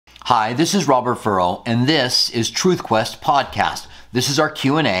Hi, this is Robert Furrow, and this is Truth Quest Podcast. This is our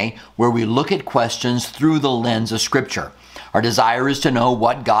Q&A where we look at questions through the lens of Scripture. Our desire is to know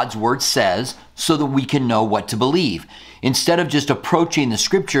what God's Word says so that we can know what to believe. Instead of just approaching the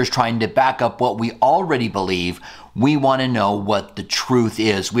Scriptures trying to back up what we already believe, we want to know what the truth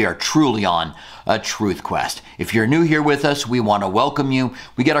is. We are truly on a truth quest. If you're new here with us, we want to welcome you.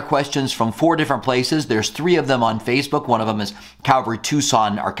 We get our questions from 4 different places. There's 3 of them on Facebook. One of them is Calvary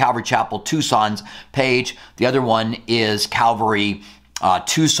Tucson, or Calvary Chapel Tucson's page. The other one is Calvary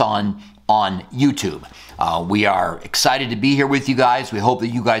Tucson on YouTube. We are excited to be here with you guys. We hope that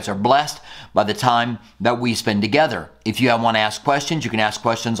you guys are blessed by the time that we spend together. If you want to ask questions, you can ask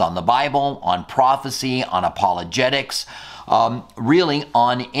questions on the Bible, on prophecy, on apologetics, really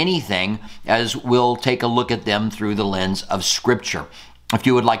on anything, as we'll take a look at them through the lens of Scripture. If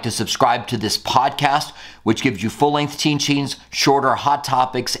you would like to subscribe to this podcast, which gives you full-length teachings, shorter hot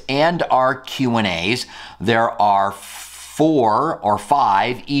topics, and our Q&As, there are 4 or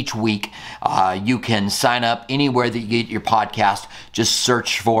 5 each week. You can sign up anywhere that you get your podcast. Just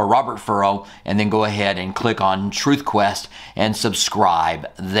search for Robert Furrow and then go ahead and click on Truth Quest and subscribe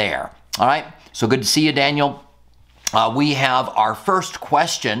there. All right, so good to see you, Daniel. We have our first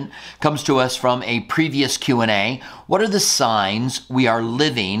question, comes to us from a previous Q&A. What are the signs we are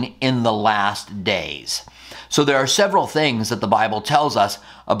living in the last days? So there are several things that the Bible tells us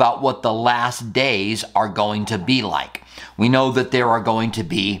about what the last days are going to be like. We know that there are going to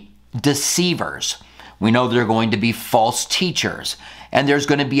be deceivers. We know there are going to be false teachers. And there's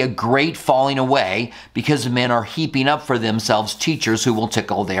going to be a great falling away because men are heaping up for themselves teachers who will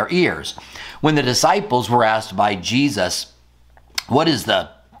tickle their ears. When the disciples were asked by Jesus, what is the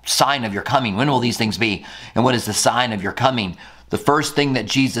sign of your coming? When will these things be? And what is the sign of your coming? The first thing that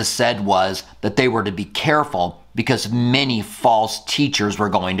Jesus said was that they were to be careful because many false teachers were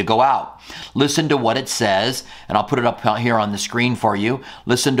going to go out. Listen to what it says, and I'll put it up here on the screen for you.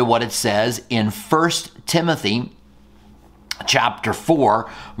 Listen to what it says in 1 Timothy chapter 4,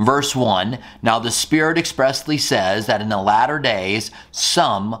 verse 1. Now the Spirit expressly says that in the latter days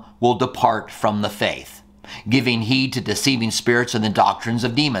some will depart from the faith, giving heed to deceiving spirits and the doctrines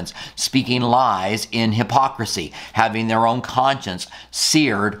of demons, speaking lies in hypocrisy, having their own conscience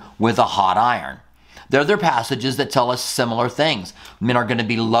seared with a hot iron. There are other passages that tell us similar things. Men are going to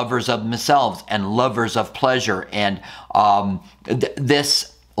be lovers of themselves and lovers of pleasure, and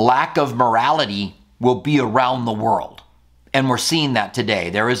this lack of morality will be around the world. And we're seeing that today.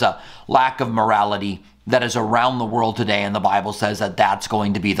 There is a lack of morality that is around the world today, and the Bible says that that's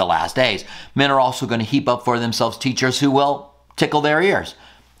going to be the last days. Men are also going to heap up for themselves teachers who will tickle their ears.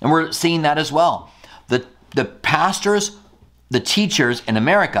 And we're seeing that as well. The pastors, the teachers in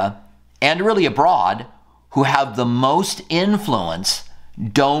America, and really abroad, who have the most influence,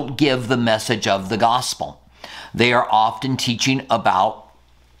 don't give the message of the gospel. They are often teaching about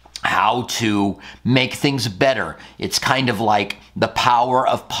how to make things better. It's kind of like the power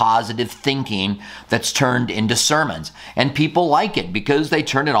of positive thinking that's turned into sermons. And people like it because they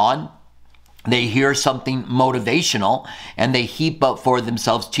turn it on, they hear something motivational, and they heap up for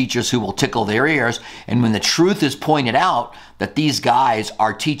themselves teachers who will tickle their ears. And when the truth is pointed out that these guys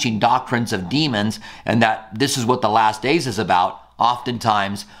are teaching doctrines of demons and that this is what the last days is about,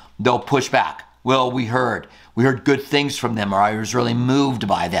 oftentimes they'll push back. Well, we heard good things from them, or I was really moved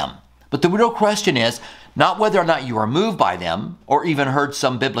by them. But the real question is not whether or not you are moved by them or even heard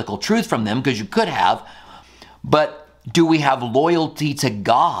some biblical truth from them, because you could have, but do we have loyalty to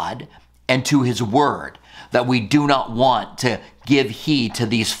God and to His Word, that we do not want to give heed to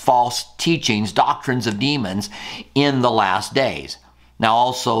these false teachings, doctrines of demons in the last days. Now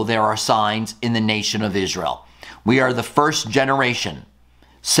also there are signs in the nation of Israel. We are the first generation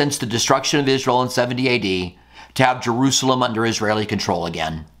since the destruction of Israel in 70 AD to have Jerusalem under Israeli control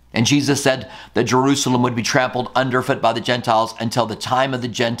again. And Jesus said that Jerusalem would be trampled underfoot by the Gentiles until the time of the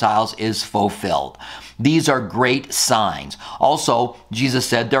Gentiles is fulfilled. These are great signs. Also, Jesus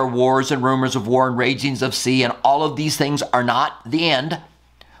said there are wars and rumors of war and ragings of sea, and all of these things are not the end.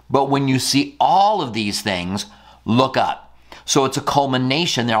 But when you see all of these things, look up. So it's a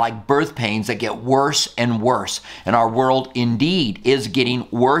culmination. They're like birth pains that get worse and worse. And our world indeed is getting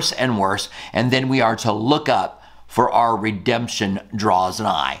worse and worse. And then we are to look up, for our redemption draws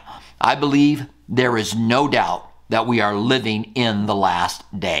nigh. I believe there is no doubt that we are living in the last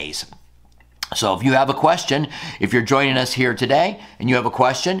days. So if you have a question, if you're joining us here today and you have a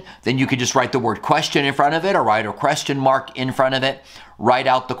question, then you can just write the word question in front of it or write a question mark in front of it. Write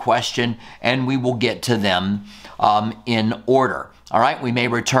out the question and we will get to them in order. All right, we may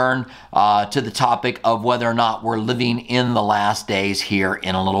return to the topic of whether or not we're living in the last days here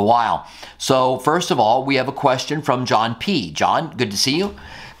in a little while. So first of all, we have a question from John P. John, good to see you.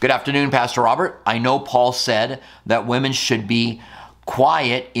 Good afternoon, Pastor Robert. I know Paul said that women should be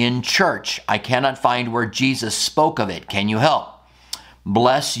quiet in church. I cannot find where Jesus spoke of it. Can you help?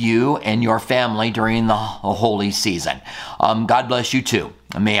 Bless you and your family during the holy season. God bless you too.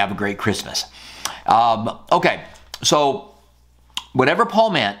 And may have a great Christmas. Okay, so whatever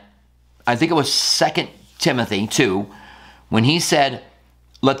Paul meant, I think it was 2 Timothy 2, when he said,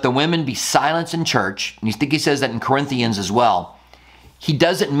 let the women be silent in church, and I think he says that in Corinthians as well, he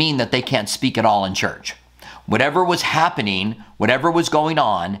doesn't mean that they can't speak at all in church. Whatever was happening, whatever was going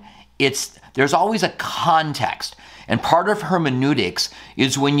on, there's always a context. And part of hermeneutics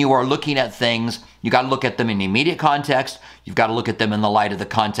is when you are looking at things, you got to look at them in the immediate context. You've got to look at them in the light of the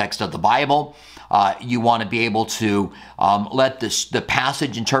context of the Bible. You want to be able to let the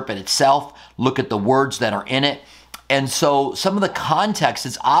passage interpret itself, look at the words that are in it. And so some of the context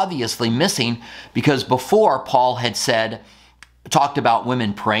is obviously missing because before Paul had talked about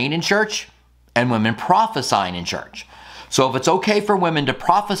women praying in church and women prophesying in church. So if it's okay for women to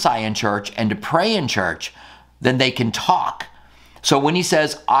prophesy in church and to pray in church, then they can talk. So when he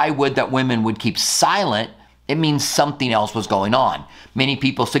says, I would that women would keep silent, it means something else was going on. Many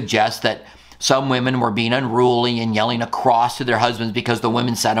people suggest that some women were being unruly and yelling across to their husbands because the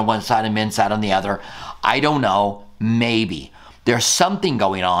women sat on one side and men sat on the other. I don't know, maybe. There's something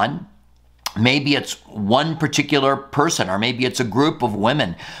going on. Maybe it's one particular person, or maybe it's a group of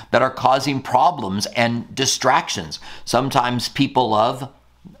women that are causing problems and distractions. Sometimes people love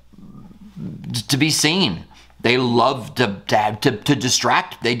to be seen. They love to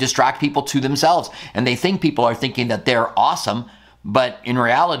distract. They distract people to themselves. And they think people are thinking that they're awesome, but in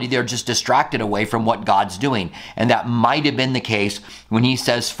reality, they're just distracted away from what God's doing. And that might have been the case when he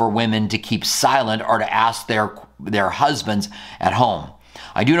says for women to keep silent or to ask their husbands at home.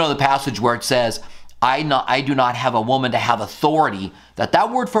 I do know the passage where it says, I do not have a woman to have authority.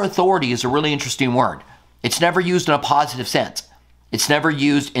 That word for authority is a really interesting word. It's never used in a positive sense. It's never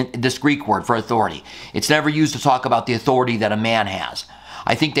used in this Greek word for authority. It's never used to talk about the authority that a man has.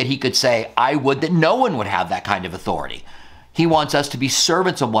 I think that he could say, I would that no one would have that kind of authority. He wants us to be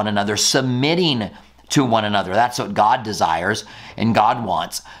servants of one another, submitting to one another. That's what God desires and God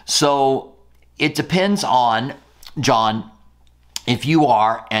wants. So it depends on, John, if you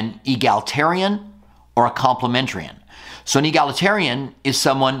are an egalitarian or a complementarian. So an egalitarian is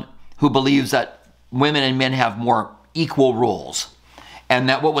someone who believes that women and men have more equal roles, and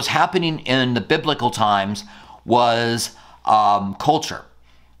that what was happening in the biblical times was culture,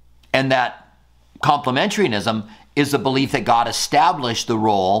 and that complementarianism is the belief that God established the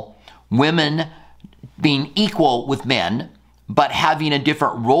role, women being equal with men, but having a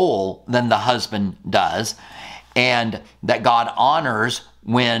different role than the husband does, and that God honors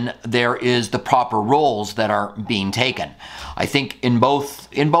when there is the proper roles that are being taken. I think in both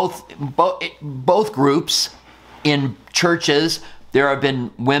groups, in churches, there have been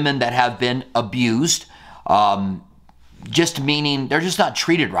women that have been abused, just meaning they're just not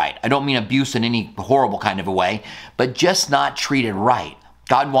treated right. I don't mean abuse in any horrible kind of a way, but just not treated right.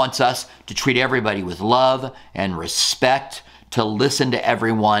 God wants us to treat everybody with love and respect, to listen to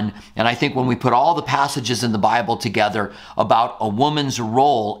everyone. And I think when we put all the passages in the Bible together about a woman's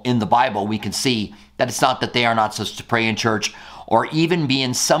role in the Bible, we can see that it's not that they are not supposed to pray in church or even be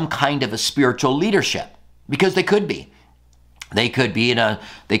in some kind of a spiritual leadership, because they could be. They could be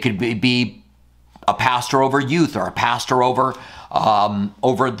be a pastor over youth or a pastor over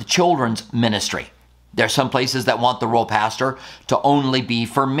the children's ministry. There's some places that want the role pastor to only be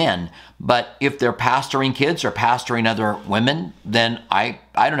for men. But if they're pastoring kids or pastoring other women, then I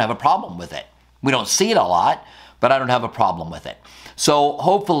don't have a problem with it. We don't see it a lot, but I don't have a problem with it. So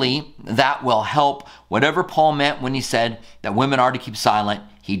hopefully that will help. Whatever Paul meant when he said that women are to keep silent,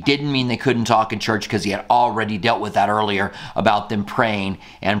 he didn't mean they couldn't talk in church, because he had already dealt with that earlier about them praying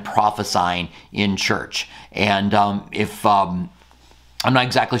and prophesying in church. And I'm not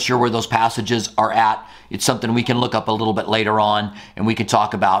exactly sure where those passages are at. It's something we can look up a little bit later on and we can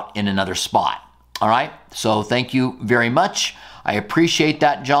talk about in another spot. All right? So thank you very much. I appreciate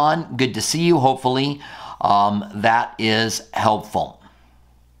that, John. Good to see you. Hopefully that is helpful.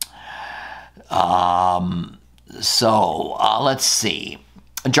 Let's see.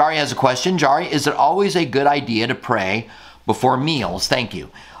 Jari has a question. Jari, is it always a good idea to pray before meals? Thank you.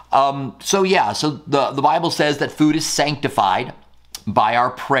 So the Bible says that food is sanctified by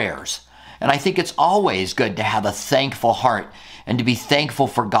our prayers. And I think it's always good to have a thankful heart and to be thankful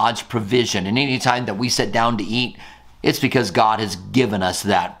for God's provision. And anytime that we sit down to eat, It's because God has given us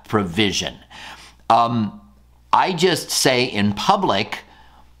that provision. I just say in public,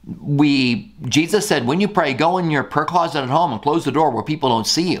 Jesus said, when you pray, go in your prayer closet at home and close the door where people don't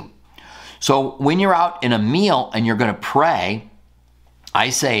see you. So when you're out in a meal and you're going to pray, I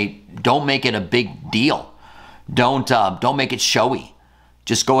say, don't make it a big deal. Don't make it showy.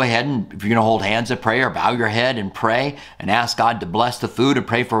 Just go ahead and if you're going to hold hands and pray or bow your head and pray and ask God to bless the food and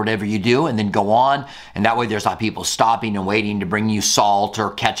pray for whatever you do and then go on. And that way there's not people stopping and waiting to bring you salt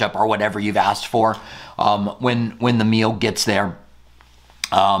or ketchup or whatever you've asked for when the meal gets there.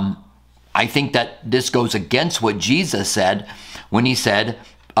 I think that this goes against what Jesus said when he said,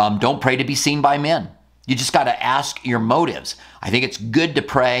 don't pray to be seen by men. You just got to ask your motives. I think it's good to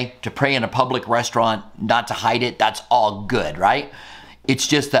pray in a public restaurant, not to hide it. That's all good, right? It's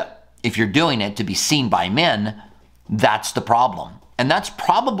just that if you're doing it to be seen by men, that's the problem. And that's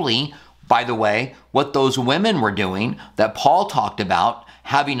probably, by the way, what those women were doing that Paul talked about,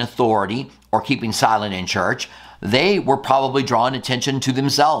 having authority or keeping silent in church. They were probably drawing attention to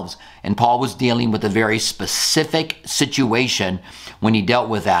themselves. And Paul was dealing with a very specific situation when he dealt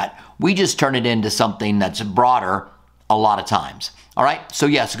with that. We just turn it into something that's broader a lot of times. All right, so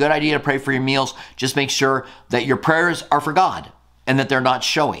yes, a good idea to pray for your meals. Just make sure that your prayers are for God and that they're not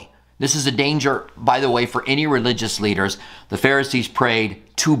showy. This is a danger, by the way, for any religious leaders. The Pharisees prayed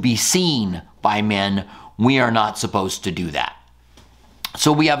to be seen by men. We are not supposed to do that.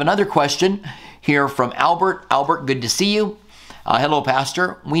 So we have another question here from Albert. Albert, good to see you. Hello,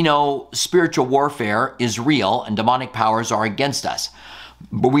 Pastor. We know spiritual warfare is real and demonic powers are against us.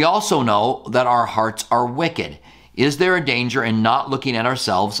 But we also know that our hearts are wicked. Is there a danger in not looking at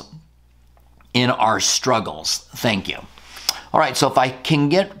ourselves in our struggles? Thank you. All right, so if I can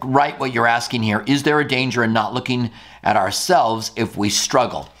get right what you're asking here, is there a danger in not looking at ourselves if we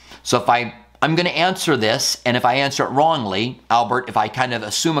struggle? So if I'm going to answer this, and if I answer it wrongly, Albert, if I kind of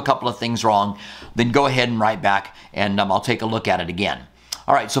assume a couple of things wrong, then go ahead and write back, and I'll take a look at it again.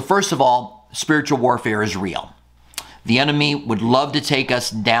 All right, so first of all, spiritual warfare is real. The enemy would love to take us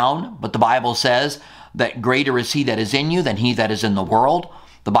down, but the Bible says that greater is he that is in you than he that is in the world.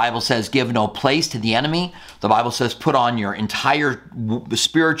 The Bible says give no place to the enemy. The Bible says put on your entire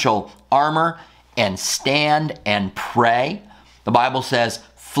spiritual armor and stand and pray. The Bible says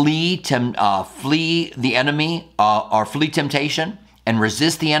flee the enemy or flee temptation and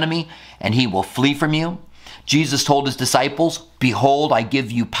resist the enemy and he will flee from you. Jesus told his disciples, behold, I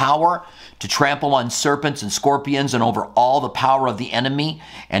give you power to trample on serpents and scorpions and over all the power of the enemy,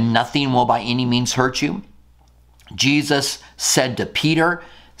 and nothing will by any means hurt you. Jesus said to Peter,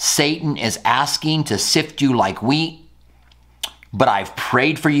 Satan is asking to sift you like wheat, but I've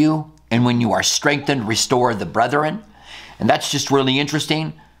prayed for you, and when you are strengthened, restore the brethren. And that's just really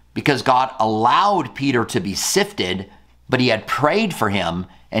interesting because God allowed Peter to be sifted, but he had prayed for him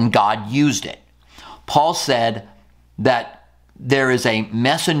and God used it. Paul said that there is a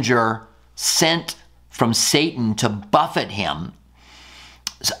messenger sent from Satan to buffet him,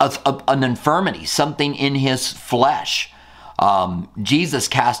 an infirmity, something in his flesh. Jesus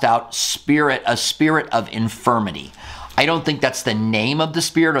cast out a spirit of infirmity. I don't think that's the name of the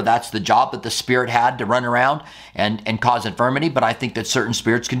spirit or that's the job that the spirit had to run around and cause infirmity, but I think that certain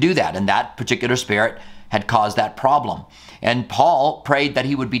spirits can do that, and that particular spirit had caused that problem. And Paul prayed that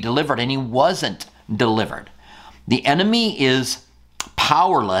he would be delivered, and he wasn't delivered. The enemy is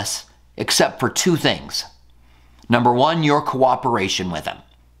powerless except for two things. Number one, your cooperation with him.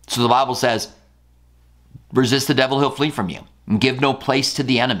 So the Bible says, resist the devil, he'll flee from you, and give no place to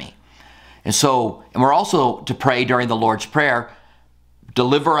the enemy. And we're also to pray during the Lord's Prayer,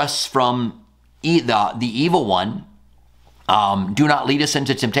 deliver us from the evil one. Do not lead us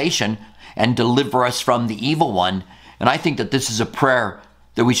into temptation, and deliver us from the evil one. And I think that this is a prayer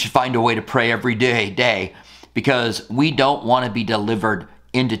that we should find a way to pray every day, because we don't want to be delivered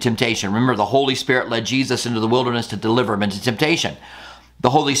into temptation. Remember, the Holy Spirit led Jesus into the wilderness to deliver him into temptation. The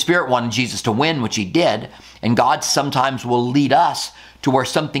Holy Spirit wanted Jesus to win, which he did, and God sometimes will lead us to where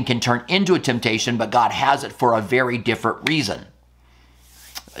something can turn into a temptation, but God has it for a very different reason.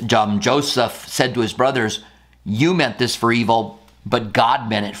 Joseph said to his brothers, you meant this for evil, but God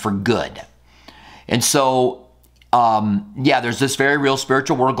meant it for good. And so, there's this very real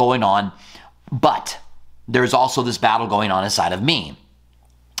spiritual war going on, but there's also this battle going on inside of me.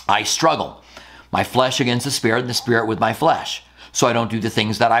 I struggle, my flesh against the spirit, and the spirit with my flesh. So I don't do the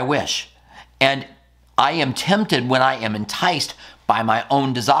things that I wish. And I am tempted when I am enticed by my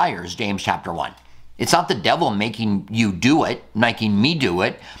own desires, James chapter 1. It's not the devil making you do it, making me do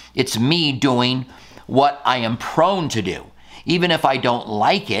it. It's me doing what I am prone to do. Even if I don't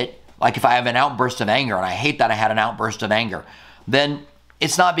like it, like if I have an outburst of anger, and I hate that I had an outburst of anger, then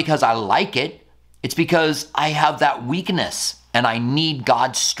it's not because I like it. It's because I have that weakness and I need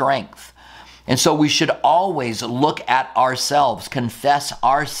God's strength. And so we should always look at ourselves, confess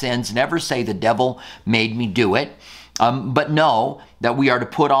our sins, never say the devil made me do it, but know that we are to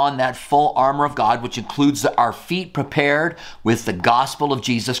put on that full armor of God, which includes our feet prepared with the gospel of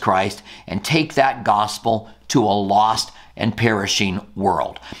Jesus Christ, and take that gospel to a lost and perishing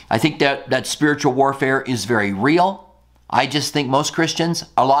world. I think that spiritual warfare is very real. I just think most Christians,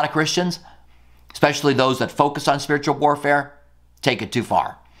 a lot of Christians, especially those that focus on spiritual warfare, take it too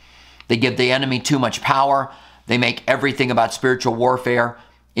far. They give the enemy too much power. They make everything about spiritual warfare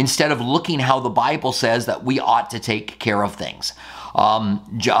instead of looking how the Bible says that we ought to take care of things.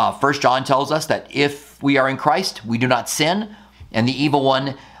 1 John tells us that if we are in Christ, we do not sin, and the evil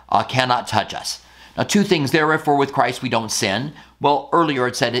one cannot touch us. Now, two things there. If we're with Christ, we don't sin. Well, earlier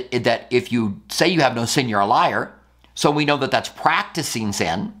it said that if you say you have no sin, you're a liar. So we know that that's practicing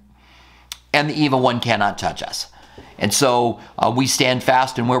sin, and the evil one cannot touch us. And so we stand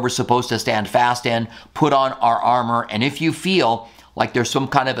fast in where we're supposed to stand fast in, put on our armor, and if you feel like there's some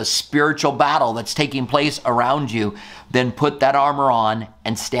kind of a spiritual battle that's taking place around you, then put that armor on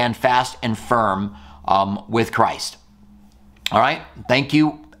and stand fast and firm with Christ. All right, thank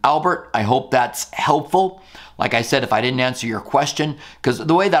you, Albert. I hope that's helpful. Like I said, if I didn't answer your question, because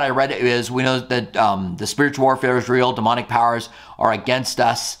the way that I read it is, we know that the spiritual warfare is real, demonic powers are against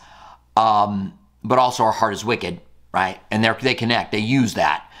us, but also our heart is wicked, right? And they connect, they use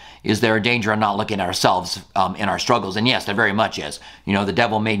that. Is there a danger of not looking at ourselves in our struggles? And yes, there very much is. You know, the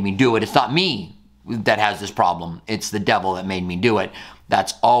devil made me do it. It's not me that has this problem. It's the devil that made me do it.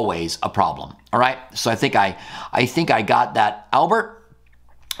 That's always a problem. All right. So I think I got that, Albert.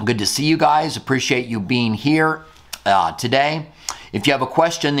 Good to see you guys. Appreciate you being here today. If you have a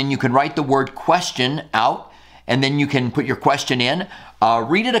question, then you can write the word question out, and then you can put your question in.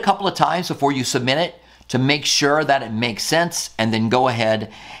 Read it a couple of times before you submit it to make sure that it makes sense, and then go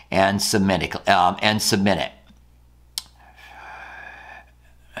ahead and submit it.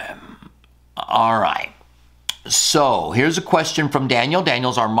 All right. So here's a question from Daniel.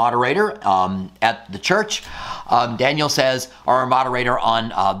 Daniel's our moderator at the church. Daniel says, our moderator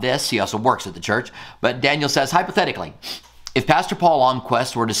on this, he also works at the church, but Daniel says, hypothetically, if Pastor Paul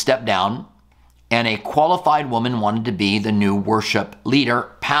Longquest were to step down and a qualified woman wanted to be the new worship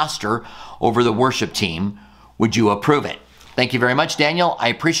leader, pastor over the worship team, would you approve it? Thank you very much, Daniel. I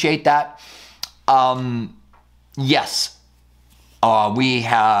appreciate that. Yes, we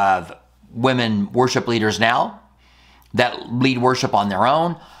have women worship leaders now that lead worship on their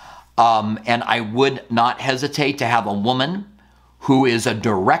own. And I would not hesitate to have a woman who is a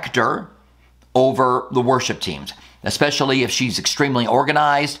director over the worship teams, especially if she's extremely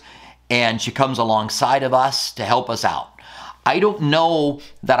organized and she comes alongside of us to help us out. I don't know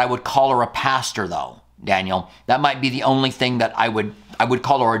that I would call her a pastor, though, Daniel. That might be the only thing that I would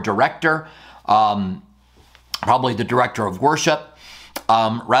call her a director, probably the director of worship,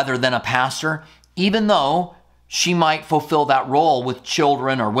 rather than a pastor, even though she might fulfill that role with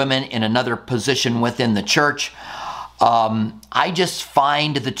children or women in another position within the church. I just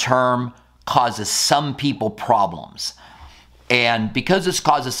find the term causes some people problems. And because this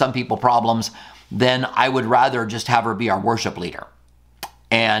causes some people problems, then I would rather just have her be our worship leader.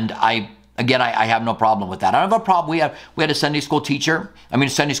 And I have no problem with that. I don't have a problem. We had a Sunday school teacher, a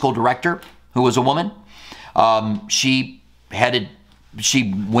Sunday school director who was a woman. She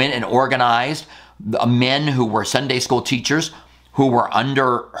went and organized men who were Sunday school teachers who were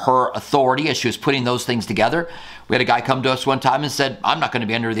under her authority as she was putting those things together. We had a guy come to us one time and said, I'm not going to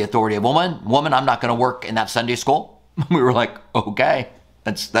be under the authority of a woman. Woman, I'm not going to work in that Sunday school. We were like, okay,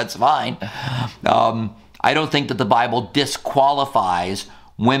 that's fine. I don't think that the Bible disqualifies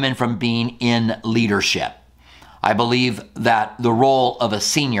women from being in leadership. I believe that the role of a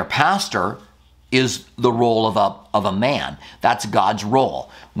senior pastor is the role of a man. That's God's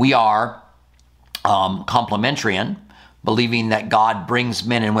role. We are complementarian, believing that God brings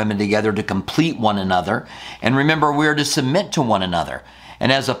men and women together to complete one another. And remember, we're to submit to one another.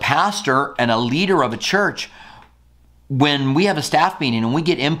 And as a pastor and a leader of a church, when we have a staff meeting and we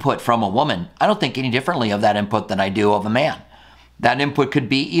get input from a woman, I don't think any differently of that input than I do of a man. That input could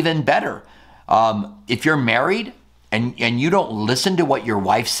be even better. If you're married and you don't listen to what your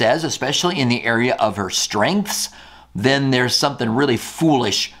wife says, especially in the area of her strengths, then there's something really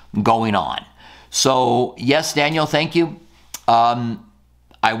foolish going on. So yes, Daniel, thank you.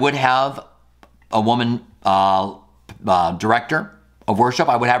 I would have a woman director of worship.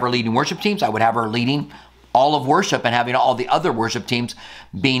 I would have her leading worship teams. I would have her leading all of worship and having all the other worship teams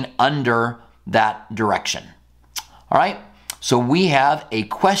being under that direction. All right, so we have a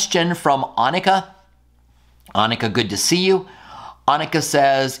question from Annika. Annika, good to see you. Annika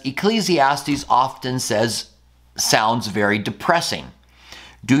says, Ecclesiastes often sounds very depressing.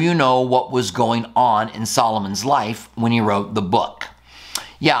 Do you know what was going on in Solomon's life when he wrote the book?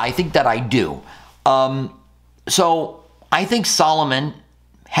 Yeah, I think that I do. So I think Solomon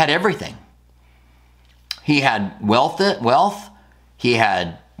had everything. He had wealth. He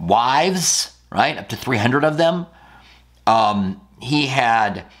had wives, right? Up to 300 of them. He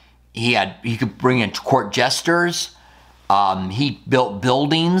could bring in court jesters. He built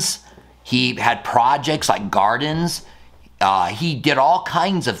buildings. He had projects like gardens. He did all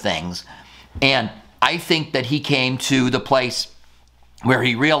kinds of things. And I think that he came to the place where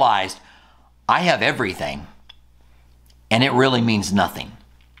he realized, I have everything, and it really means nothing.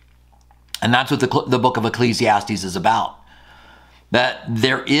 And that's what the book of Ecclesiastes is about. That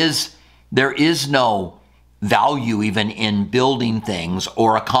there is no value even in building things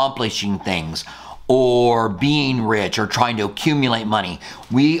or accomplishing things or being rich or trying to accumulate money.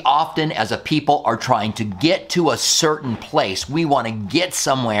 We often as a people are trying to get to a certain place. We want to get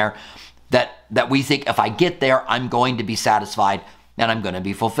somewhere that we think if I get there, I'm going to be satisfied and I'm going to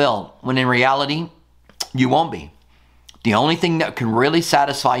be fulfilled. When in reality, you won't be. The only thing that can really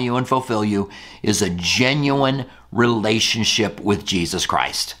satisfy you and fulfill you is a genuine relationship with Jesus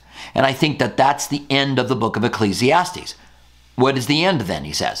Christ. And I think that that's the end of the book of Ecclesiastes. What is the end then,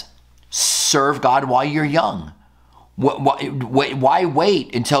 he says? Serve God while you're young. Why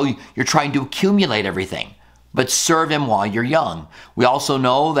wait until you're trying to accumulate everything? But serve him while you're young. We also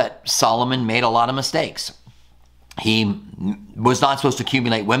know that Solomon made a lot of mistakes. He was not supposed to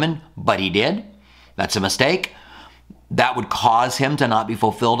accumulate women, but he did. That's a mistake. That would cause him to not be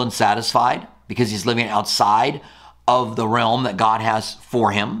fulfilled and satisfied because he's living outside of the realm that God has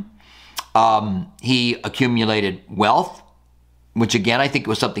for him. He accumulated wealth, which again, I think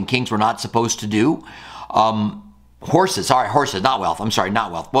was something kings were not supposed to do. Horses, not wealth. I'm sorry,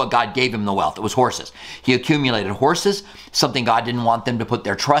 not wealth. Well, God gave him the wealth. It was horses. He accumulated horses, something God didn't want them to put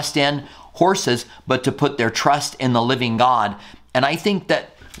their trust in, horses, but to put their trust in the living God. And I think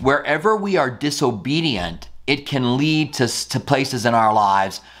that wherever we are disobedient, it can lead to places in our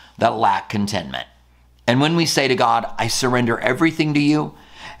lives that lack contentment. And when we say to God, I surrender everything to you,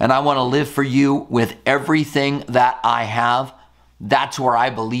 and I want to live for you with everything that I have, that's where I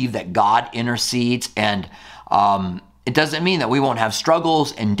believe that God intercedes. And it doesn't mean that we won't have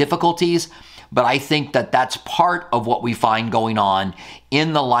struggles and difficulties, but I think that that's part of what we find going on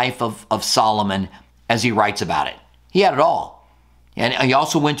in the life of Solomon as he writes about it. He had it all. And he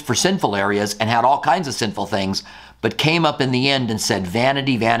also went for sinful areas and had all kinds of sinful things, but came up in the end and said,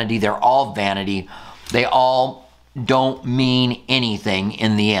 vanity, vanity, they're all vanity. They all don't mean anything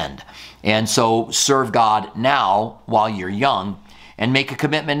in the end. And so serve God now while you're young and make a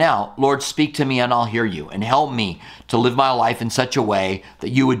commitment now. Lord, speak to me and I'll hear you, and help me to live my life in such a way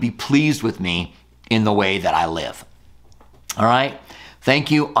that you would be pleased with me in the way that I live. All right.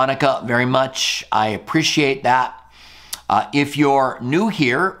 Thank you, Annika, very much. I appreciate that. If you're new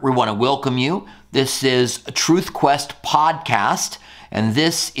here, we want to welcome you. This is a Truth Quest podcast, and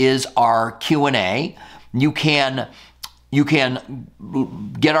this is our Q&A. You can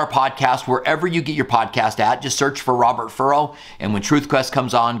get our podcast wherever you get your podcast at. Just search for Robert Furrow, and when Truth Quest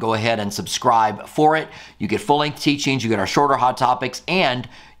comes on, go ahead and subscribe for it. You get full-length teachings, you get our shorter hot topics, and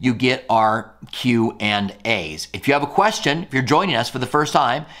you get our Q&As. If you have a question, if you're joining us for the first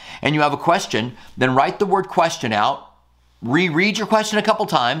time, and you have a question, then write the word question out, reread your question a couple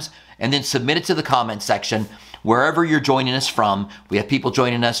times, and then submit it to the comment section wherever you're joining us from. We have people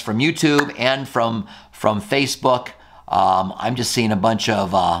joining us from YouTube and from Facebook. I'm just seeing a bunch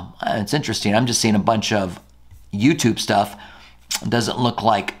of, it's interesting, I'm just seeing a bunch of YouTube stuff. It doesn't look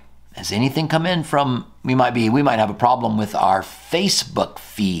like, has anything come in from, we might have a problem with our Facebook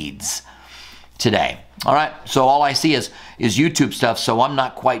feeds today. All right, so all I see is YouTube stuff, so I'm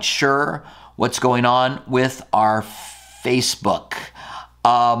not quite sure what's going on with our Facebook.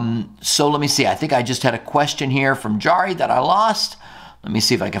 So let me see. I think I just had a question here from Jari that I lost. Let me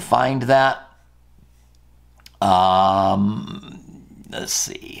see if I can find that. Let's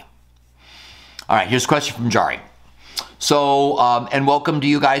see. All right, here's a question from Jari. So, and welcome to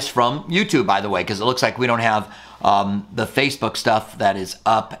you guys from YouTube, by the way, because it looks like we don't have the Facebook stuff that is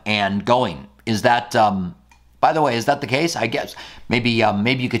up and going. Is that, by the way, is that the case? I guess maybe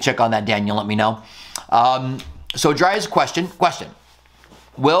you could check on that, Daniel. Let me know. So Jari's question.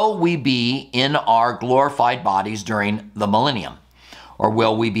 Will we be in our glorified bodies during the millennium? Or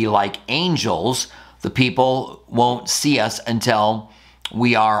will we be like angels the people won't see us until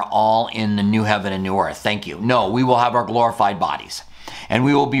we are all in the new heaven and new earth. Thank you. No, we will have our glorified bodies, and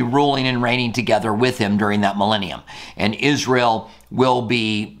we will be ruling and reigning together with him during that millennium. And Israel will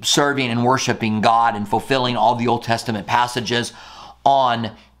be serving and worshiping God and fulfilling all the Old Testament passages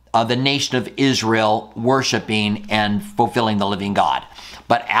on the nation of Israel worshiping and fulfilling the living God.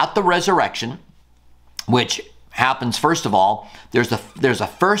 But at the resurrection, which happens first of all, there's a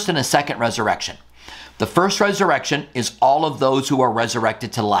first and a second resurrection. The first resurrection is all of those who are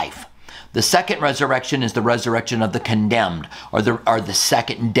resurrected to life. The second resurrection is the resurrection of the condemned, or the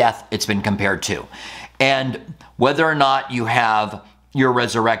second death it's been compared to. And whether or not you're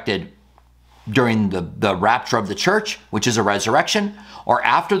resurrected during the rapture of the church, which is a resurrection, or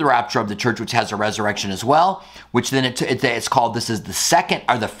after the rapture of the church, which has a resurrection as well, which then it's called, this is the second,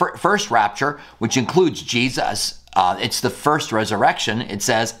 or the first rapture, which includes Jesus. It's the first resurrection. It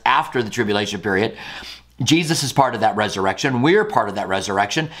says after the tribulation period. Jesus is part of that resurrection. We're part of that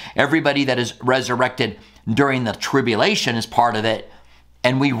resurrection. Everybody that is resurrected during the tribulation is part of it.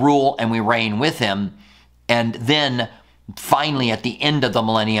 And we rule and we reign with him. And then finally at the end of the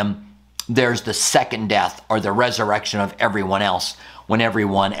millennium, there's the second death, or the resurrection of everyone else, when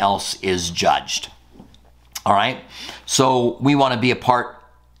everyone else is judged. All right? So we want to be a part,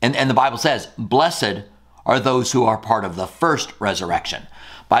 and the Bible says, blessed are those who are part of the first resurrection.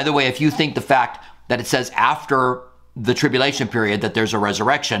 By the way, if you think the fact that it says after the tribulation period that there's a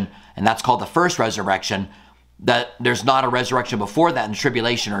resurrection, and that's called the first resurrection, that there's not a resurrection before that in the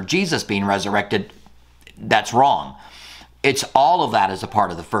tribulation or Jesus being resurrected, that's wrong. It's all of that as a part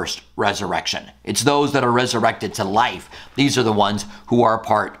of the first resurrection. It's those that are resurrected to life. These are the ones who are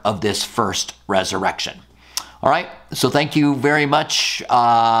part of this first resurrection. All right, so thank you very much,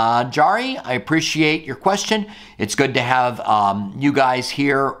 Jari. I appreciate your question. It's good to have you guys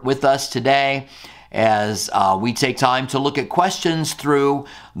here with us today as we take time to look at questions through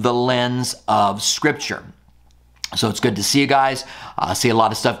the lens of Scripture. So it's good to see you guys. I see a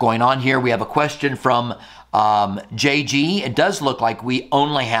lot of stuff going on here. We have a question from JG. It does look like we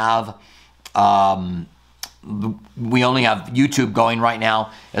only have YouTube going right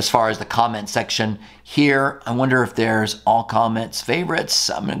now as far as the comment section here. I wonder if there's all comments favorites.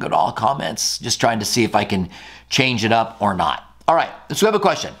 I'm going to go to all comments, just trying to see if I can change it up or not. All right, so we have a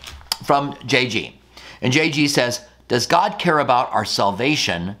question from JG. And JG says, does God care about our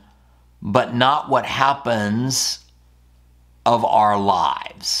salvation, but not what happens of our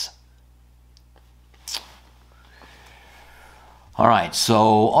lives? All right,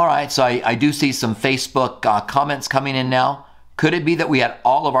 so I do see some Facebook comments coming in now. Could it be that we had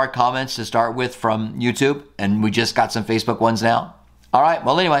all of our comments to start with from YouTube and we just got some Facebook ones now? All right,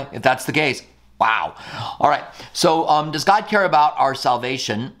 well, anyway, if that's the case, wow. All right, so does God care about our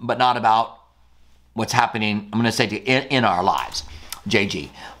salvation, but not about what's happening, I'm going to say, in our lives? JG.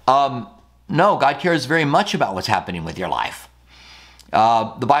 No, God cares very much about what's happening with your life.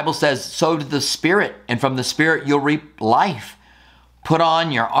 The Bible says, sow to the Spirit, and from the Spirit you'll reap life. Put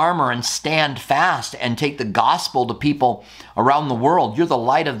on your armor and stand fast and take the gospel to people around the world. You're the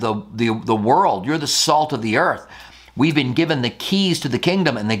light of the world. You're the salt of the earth. We've been given the keys to the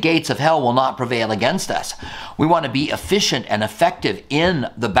kingdom, and the gates of hell will not prevail against us. We want to be efficient and effective in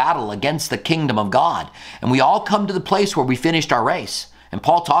the battle against the kingdom of God. And we all come to the place where we finished our race. And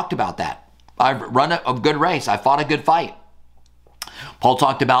Paul talked about that. I've run a good race. I fought a good fight. Paul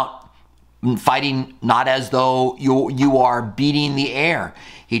talked about fighting not as though you are beating the air.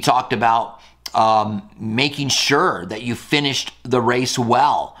 He talked about making sure that you finished the race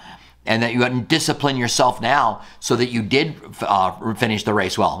well, and that you hadn't discipline yourself now so that you did finish the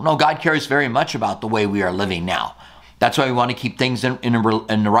race well. No, God cares very much about the way we are living now. That's why we want to keep things in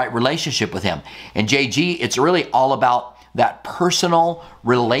the right relationship with him. And JG, it's really all about that personal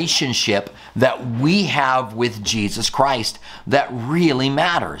relationship that we have with Jesus Christ that really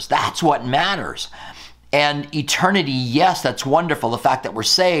matters. That's what matters. And eternity, yes, that's wonderful. The fact that we're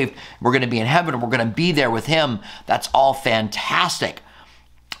saved, we're going to be in heaven, and we're going to be there with him, that's all fantastic.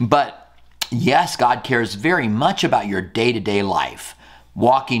 But yes, God cares very much about your day-to-day life.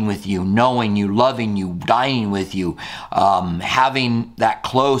 Walking with you, knowing you, loving you, dining with you, having that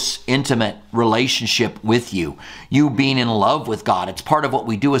close, intimate relationship with you, you being in love with God. It's part of what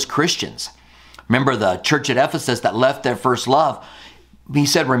we do as Christians. Remember the church at Ephesus that left their first love? He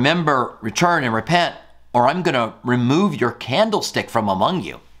said, remember, return and repent, or I'm going to remove your candlestick from among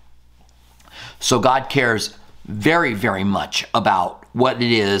you. So God cares very, very much about what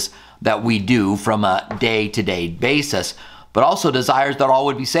it is that we do from a day-to-day basis, but also desires that all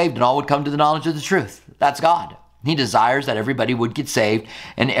would be saved and all would come to the knowledge of the truth. That's God. He desires that everybody would get saved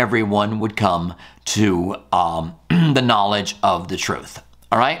and everyone would come to the knowledge of the truth.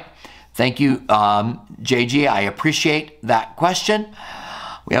 All right? Thank you, JG. I appreciate that question.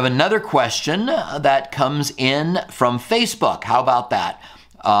 We have another question that comes in from Facebook. How about that?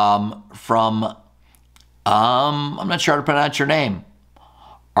 I'm not sure how to pronounce your name.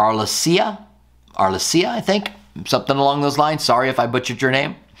 Arlesia, I think. Something along those lines. Sorry if I butchered your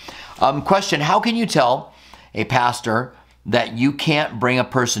name. Question, how can you tell a pastor that you can't bring a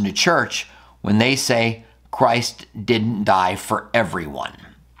person to church when they say Christ didn't die for everyone?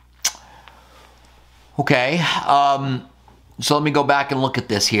 Okay, so let me go back and look at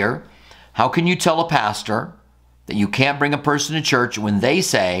this here. How can you tell a pastor that you can't bring a person to church when they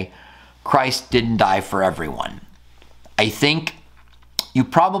say Christ didn't die for everyone? I think you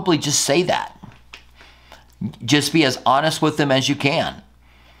probably just say that. Just be as honest with them as you can.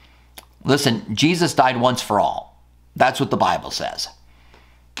 Listen, Jesus died once for all. That's what the Bible says.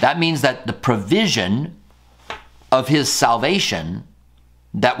 That means that the provision of his salvation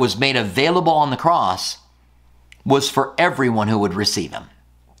that was made available on the cross was for everyone who would receive him.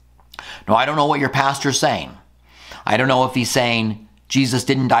 Now, I don't know what your pastor's saying. I don't know if he's saying Jesus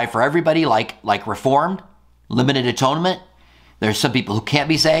didn't die for everybody, like Reformed, limited atonement. There's some people who can't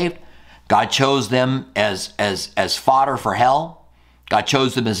be saved. God chose them as fodder for hell. God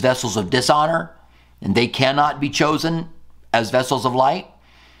chose them as vessels of dishonor, and they cannot be chosen as vessels of light.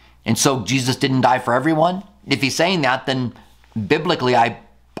 And so Jesus didn't die for everyone. If he's saying that, then biblically,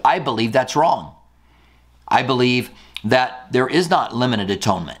 I believe that's wrong. I believe that there is not limited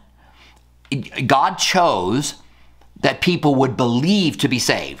atonement. God chose that people would believe to be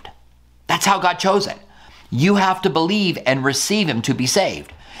saved. That's how God chose it. You have to believe and receive him to be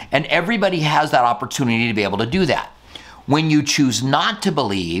saved. And everybody has that opportunity to be able to do that. When you choose not to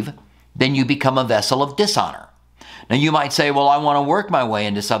believe, then you become a vessel of dishonor. Now you might say, well, I want to work my way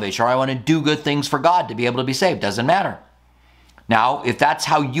into salvation, or I want to do good things for God to be able to be saved. Doesn't matter. Now, if that's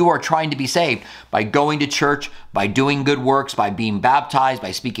how you are trying to be saved, by going to church, by doing good works, by being baptized,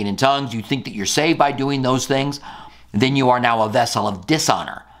 by speaking in tongues, you think that you're saved by doing those things, then you are now a vessel of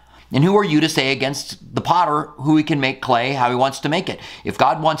dishonor. And who are you to say against the potter who he can make clay how he wants to make it? If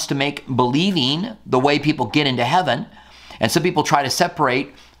God wants to make believing the way people get into heaven, and some people try to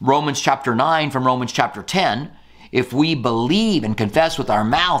separate Romans chapter 9 from Romans chapter 10, if we believe and confess with our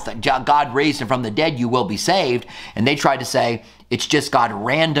mouth that God raised him from the dead, you will be saved. And they try to say it's just God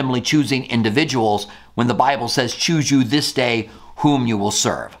randomly choosing individuals when the Bible says, choose you this day whom you will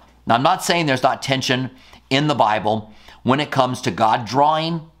serve. Now, I'm not saying there's not tension in the Bible when it comes to God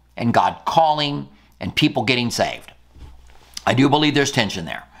drawing and God calling and people getting saved. I do believe there's tension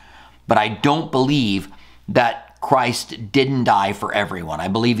there, but I don't believe that Christ didn't die for everyone. I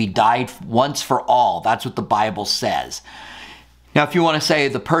believe he died once for all. That's what the Bible says. Now, if you want to say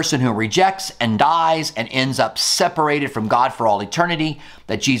the person who rejects and dies and ends up separated from God for all eternity,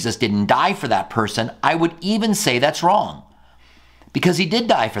 that Jesus didn't die for that person, I would even say that's wrong, because he did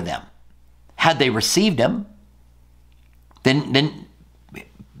die for them. Had they received him, then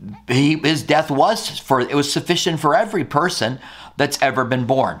his death was sufficient for every person that's ever been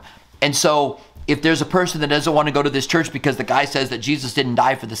born. And so if there's a person that doesn't want to go to this church because the guy says that Jesus didn't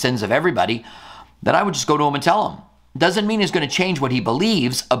die for the sins of everybody, then I would just go to him and tell him. Doesn't mean he's going to change what he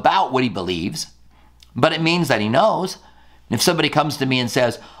believes about what he believes, but it means that he knows. And if somebody comes to me and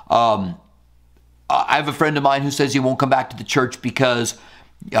says, I have a friend of mine who says he won't come back to the church because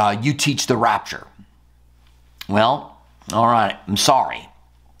you teach the rapture. Well, all right, I'm sorry,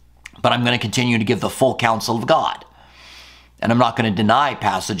 but I'm going to continue to give the full counsel of God. And I'm not going to deny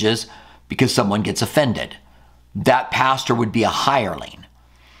passages because someone gets offended. That pastor would be a hireling.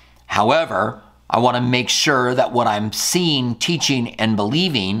 However, I want to make sure that what I'm seeing, teaching, and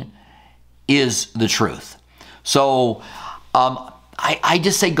believing is the truth. So I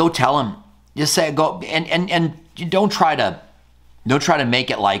just say, go tell him. Just say, go, and don't try to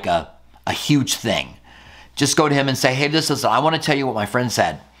make it like a huge thing. Just go to him and say, hey, listen, I want to tell you what my friend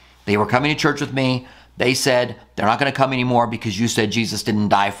said. They were coming to church with me. They said they're not going to come anymore because you said Jesus didn't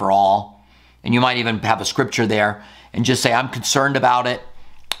die for all. And you might even have a scripture there, and just say, I'm concerned about it.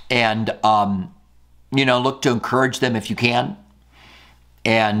 And, look to encourage them if you can.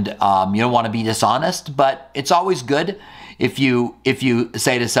 And you don't want to be dishonest, but it's always good if you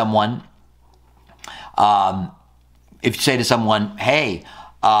say to someone, hey,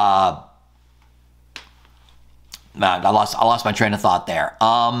 I lost my train of thought there.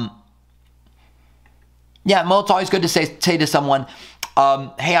 Yeah, well, it's always good to say to someone,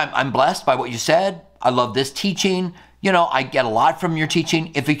 hey, I'm blessed by what you said. I love this teaching. I get a lot from your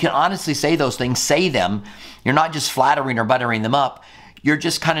teaching. If you can honestly say those things, say them. You're not just flattering or buttering them up. You're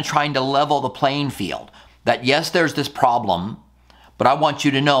just kind of trying to level the playing field. That yes, there's this problem, but I want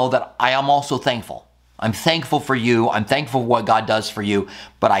you to know that I am also thankful. I'm thankful for you. I'm thankful for what God does for you,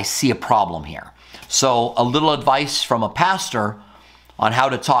 but I see a problem here. So a little advice from a pastor on how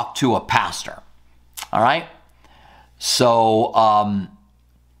to talk to a pastor. All right? So,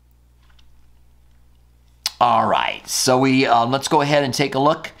 all right. So let's go ahead and take a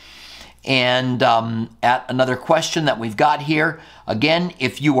look and at another question that we've got here. Again,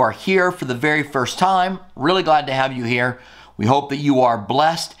 if you are here for the very first time, really glad to have you here. We hope that you are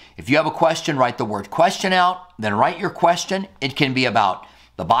blessed. If you have a question, write the word question out, then write your question. It can be about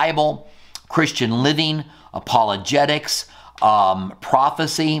the Bible, Christian living, apologetics,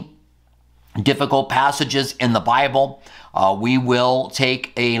 prophecy, difficult passages in the Bible. We will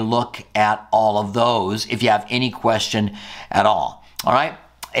take a look at all of those if you have any question at all. All right?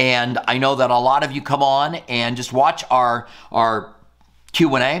 And I know that a lot of you come on and just watch our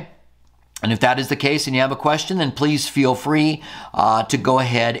Q&A. And if that is the case and you have a question, then please feel free to go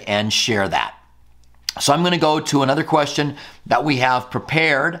ahead and share that. So I'm going to go to another question that we have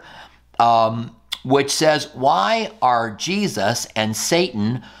prepared, which says, why are Jesus and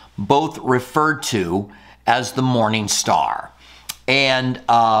Satan both referred to as the morning star? And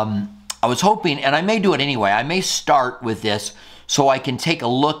I was hoping, and I may do it anyway, I may start with this so I can take a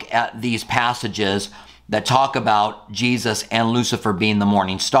look at these passages that talk about Jesus and Lucifer being the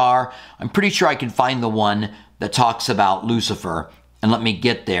morning star. I'm pretty sure I can find the one that talks about Lucifer. And let me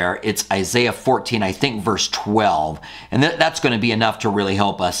get there. It's Isaiah 14, I think verse 12. And that's going to be enough to really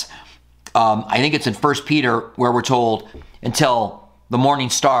help us. I think it's in 1 Peter where we're told, until the morning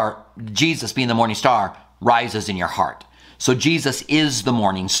star, Jesus being the morning star, rises in your heart. So Jesus is the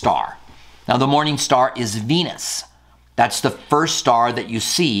morning star. Now the morning star is Venus. That's the first star that you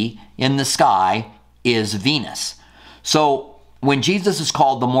see in the sky is Venus. So when Jesus is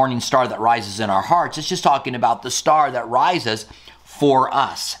called the morning star that rises in our hearts, it's just talking about the star that rises for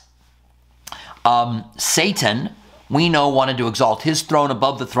us. Satan, we know, wanted to exalt his throne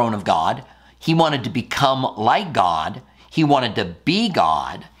above the throne of God. He wanted to become like God. He wanted to be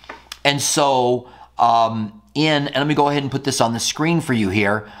God. And so and let me go ahead and put this on the screen for you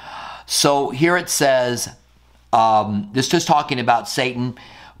here. So here it says, this is talking about Satan.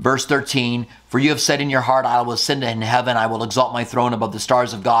 Verse 13, for you have said in your heart, I will ascend in heaven. I will exalt my throne above the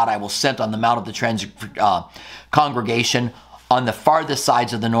stars of God. I will sit on the mount of the congregation. On the farthest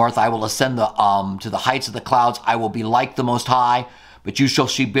sides of the north, I will ascend to the heights of the clouds. I will be like the Most High, but you shall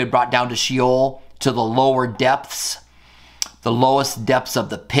be brought down to Sheol, to the lower depths, the lowest depths of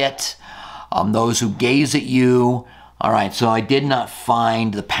the pit, those who gaze at you. All right, so I did not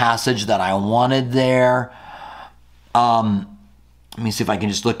find the passage that I wanted there. Let me see if I can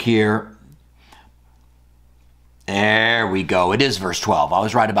just look here. There we go. It is verse 12. I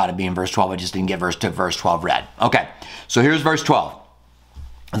was right about it being verse 12. I just didn't get verse 12 read. Okay, so here's verse 12.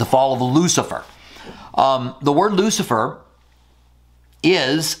 The fall of Lucifer. The word Lucifer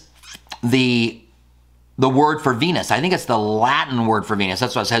is the word for Venus. I think it's the Latin word for Venus.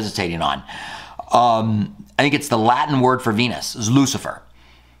 That's what I was hesitating on. I think it's the Latin word for Venus, is Lucifer.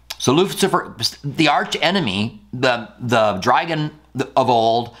 So Lucifer, the arch enemy, the dragon of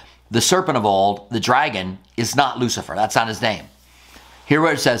old, the serpent of old, the dragon, is not Lucifer. That's not his name. Here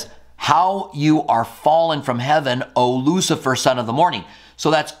where it says, how you are fallen from heaven, O Lucifer, son of the morning. So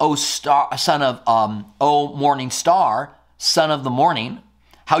that's O morning star, son of the morning.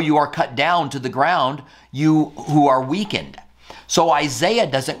 How you are cut down to the ground, you who are weakened. So Isaiah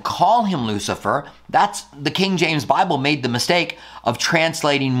doesn't call him Lucifer. That's the King James Bible made the mistake of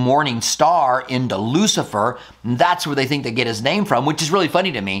translating morning star into Lucifer. And that's where they think they get his name from, which is really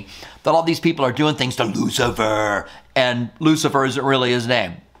funny to me that all these people are doing things to Lucifer and Lucifer isn't really his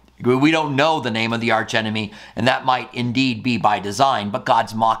name. We don't know the name of the archenemy, and that might indeed be by design, but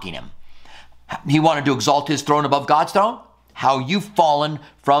God's mocking him. He wanted to exalt his throne above God's throne. How you've fallen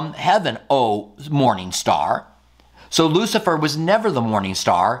from heaven, O morning star. So Lucifer was never the morning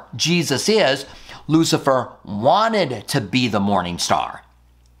star. Jesus is. Lucifer wanted to be the morning star.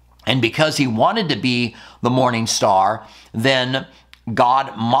 And because he wanted to be the morning star, then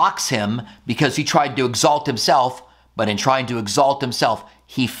God mocks him because he tried to exalt himself, but in trying to exalt himself,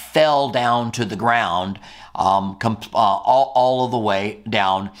 he fell down to the ground, all of the way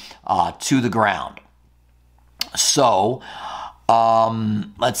down to the ground. So,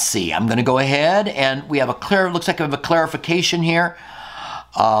 let's see. I'm going to go ahead and we have looks like we have a clarification here.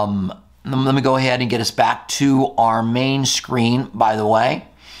 Let me go ahead and get us back to our main screen, by the way.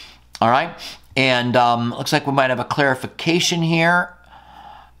 All right. And looks like we might have a clarification here.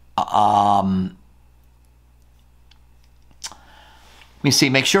 Let me see.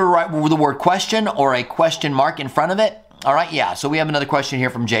 Make sure we're right with the word question or a question mark in front of it. All right, yeah. So we have another question here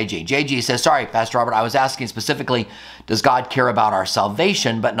from JG. JG says, sorry, Pastor Robert, I was asking specifically, does God care about our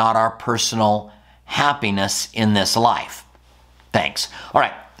salvation but not our personal happiness in this life? Thanks. All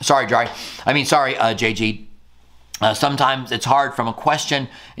right. Sorry, JG. Sometimes it's hard from a question,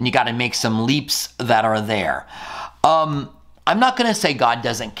 and you got to make some leaps that are there. I'm not going to say God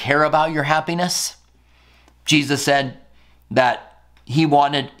doesn't care about your happiness. Jesus said that he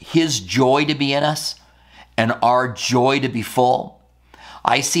wanted his joy to be in us and our joy to be full.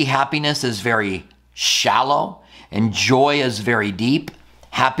 I see happiness as very shallow and joy as very deep.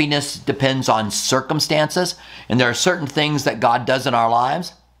 Happiness depends on circumstances, and there are certain things that God does in our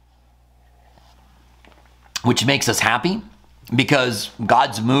lives which makes us happy because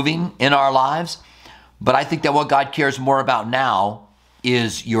God's moving in our lives. But I think that what God cares more about now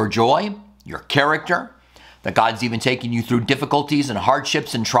is your joy, your character, that God's even taking you through difficulties and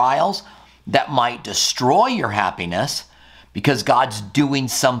hardships and trials that might destroy your happiness because God's doing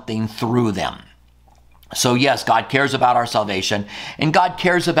something through them. So yes, God cares about our salvation, and God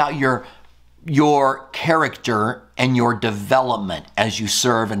cares about your character and your development as you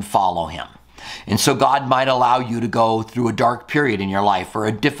serve and follow him. And so God might allow you to go through a dark period in your life or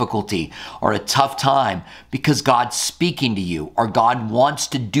a difficulty or a tough time because God's speaking to you or God wants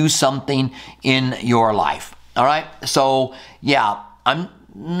to do something in your life. All right? So yeah, I'm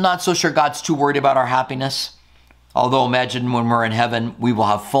not so sure God's too worried about our happiness. Although imagine when we're in heaven, we will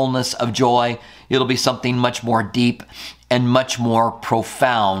have fullness of joy. It'll be something much more deep and much more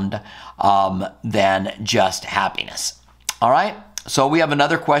profound than just happiness. All right? So we have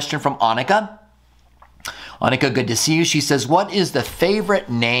another question from Annika. Annika, good to see you. She says, what is the favorite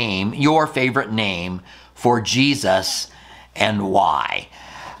name, your favorite name for Jesus and why?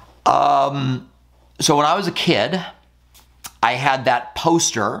 So when I was a kid, I had that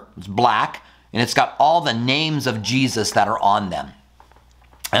poster. It's black, and it's got all the names of Jesus that are on them.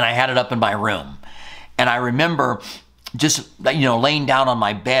 And I had it up in my room. And I remember just, laying down on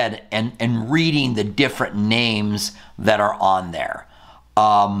my bed and reading the different names that are on there.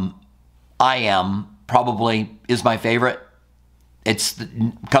 I Am probably is my favorite. It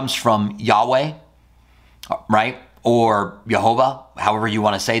comes from Yahweh, right? Or Jehovah, however you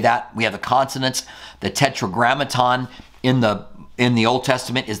want to say that. We have the consonants. The Tetragrammaton in the Old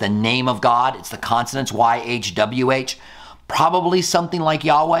Testament is the name of God. It's the consonants, YHWH. Probably something like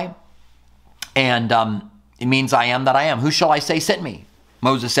Yahweh. And it means I am that I am. Who shall I say sent me?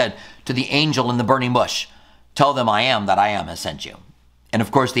 Moses said to the angel in the burning bush, tell them I am that I am has sent you. And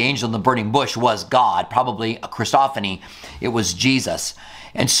of course, the angel in the burning bush was God, probably a Christophany. It was Jesus.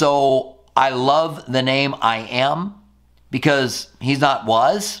 And so I love the name I am because he's not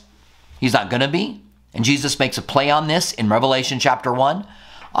was, he's not going to be. And Jesus makes a play on this in Revelation chapter 1.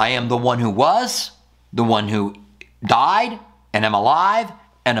 I am the one who was, the one who died, and am alive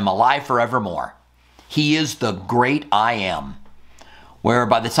forevermore. He is the great I am. Where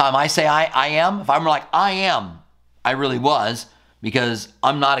by the time I say I am, if I'm like, I am, I really was, because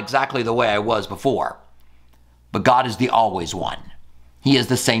I'm not exactly the way I was before. But God is the always one. He is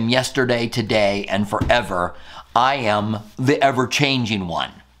the same yesterday, today, and forever. I am the ever-changing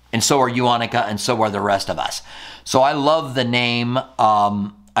one. And so are you, Annika, and so are the rest of us. So I love the name.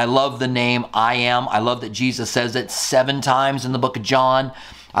 I love the name I am. I love that Jesus says it 7 times in the book of John.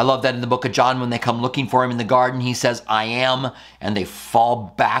 I love that in the book of John when they come looking for him in the garden, he says, I am, and they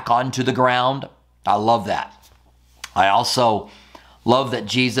fall back onto the ground. I love that. I also love that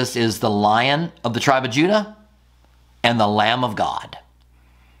Jesus is the Lion of the tribe of Judah and the Lamb of God.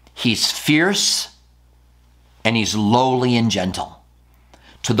 He's fierce and he's lowly and gentle.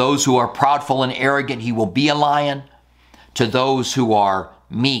 To those who are proudful and arrogant, he will be a lion. To those who are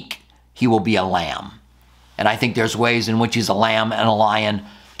meek, he will be a lamb. And I think there's ways in which he's a lamb and a lion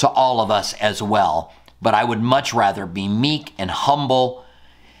to all of us as well. But I would much rather be meek and humble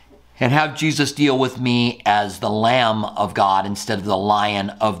and have Jesus deal with me as the Lamb of God instead of the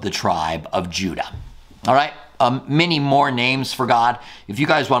Lion of the tribe of Judah. All right, many more names for God. If you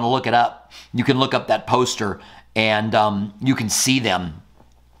guys want to look it up, you can look up that poster and you can see them.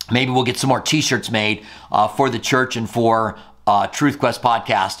 Maybe we'll get some more t-shirts made for the church and for Truth Quest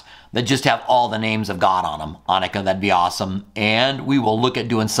podcast that just have all the names of God on them. Annika, that'd be awesome. And we will look at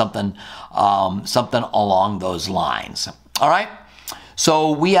doing something along those lines. All right.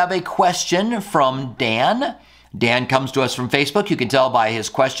 So we have a question from Dan. Dan comes to us from Facebook. You can tell by his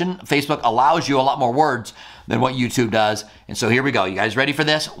question, Facebook allows you a lot more words than what YouTube does. And so here we go. You guys ready for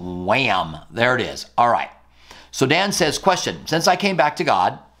this? Wham! There it is. All right. So Dan says, question, since I came back to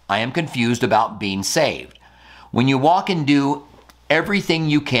God, I am confused about being saved. When you walk and do everything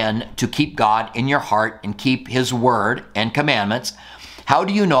you can to keep God in your heart and keep his word and commandments, how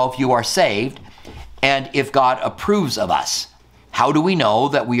do you know if you are saved and if God approves of us? How do we know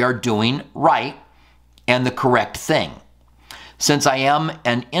that we are doing right and the correct thing? Since I am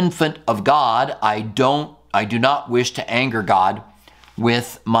an infant of God, I do not wish to anger God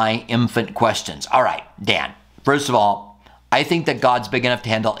with my infant questions. All right, Dan, first of all, I think that God's big enough to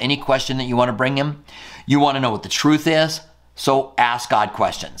handle any question that you want to bring him. You want to know what the truth is, so ask God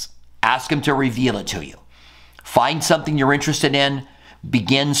questions. Ask him to reveal it to you. Find something you're interested in.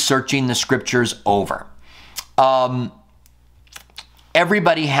 Begin searching the scriptures over.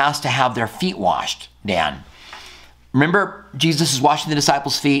 Everybody has to have their feet washed, Dan. Remember, Jesus is washing the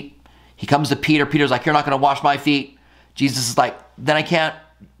disciples' feet. He comes to Peter. Peter's like, you're not going to wash my feet. Jesus is like, then I can't,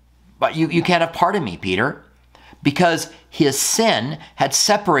 but you can't have part of me, Peter. Because his sin had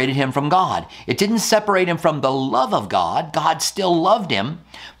separated him from God. It didn't separate him from the love of God. God still loved him,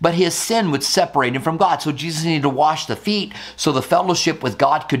 but his sin would separate him from God. So Jesus needed to wash the feet so the fellowship with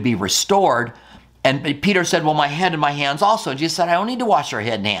God could be restored. And Peter said, well, my head and my hands also. And Jesus said, I don't need to wash your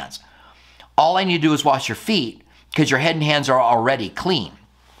head and hands. All I need to do is wash your feet because your head and hands are already clean.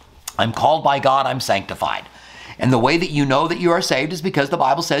 I'm called by God, I'm sanctified. And the way that you know that you are saved is because the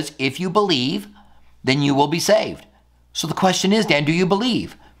Bible says, if you believe, then you will be saved. So the question is, Dan, do you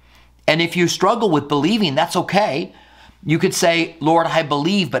believe? And if you struggle with believing, that's okay. You could say, Lord, I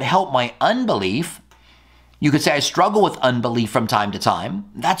believe, but help my unbelief. You could say, I struggle with unbelief from time to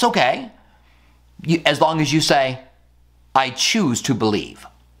time. That's okay. As long as you say, I choose to believe.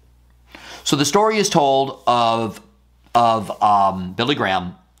 So the story is told of Billy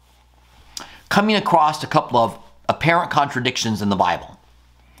Graham coming across a couple of apparent contradictions in the Bible.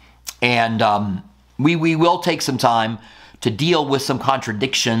 And we will take some time to deal with some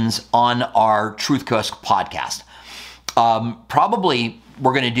contradictions on our Truth Quest podcast. Probably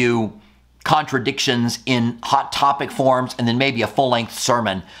we're going to do contradictions in hot topic forms and then maybe a full-length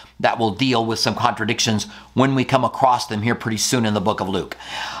sermon that will deal with some contradictions when we come across them here pretty soon in the book of Luke.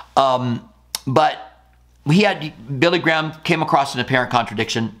 But Billy Graham came across an apparent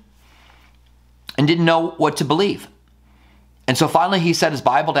contradiction and didn't know what to believe. And so finally he set his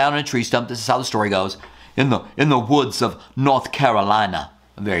Bible down on a tree stump. This is how the story goes. In the woods of North Carolina.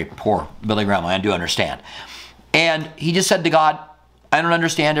 A very poor Billy Graham, I do understand. And he just said to God, I don't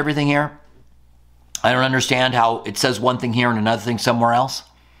understand everything here. I don't understand how it says one thing here and another thing somewhere else.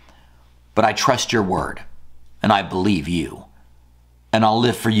 But I trust your word. And I believe you. And I'll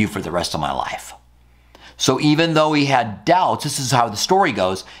live for you for the rest of my life. So even though he had doubts, this is how the story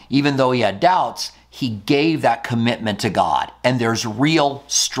goes, even though he had doubts, he gave that commitment to God. And there's real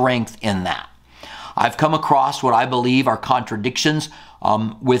strength in that. I've come across what I believe are contradictions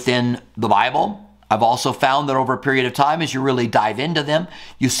within the Bible. I've also found that over a period of time, as you really dive into them,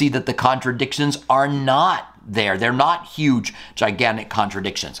 you see that the contradictions are not there. They're not huge, gigantic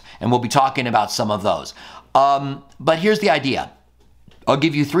contradictions. And we'll be talking about some of those. But here's the idea. I'll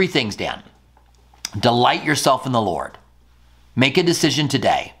give you three things, Dan. Delight yourself in the Lord. Make a decision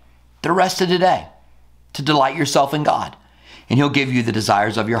today, the rest of today, to delight yourself in God. And he'll give you the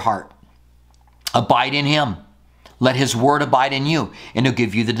desires of your heart. Abide in him. Let his word abide in you, and he'll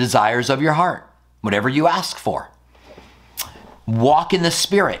give you the desires of your heart, whatever you ask for. Walk in the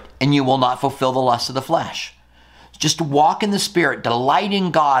Spirit, and you will not fulfill the lust of the flesh. Just walk in the Spirit, delight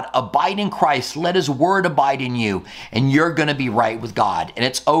in God, abide in Christ, let his word abide in you, and you're going to be right with God. And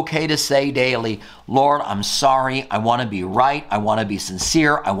it's okay to say daily, Lord, I'm sorry. I want to be right. I want to be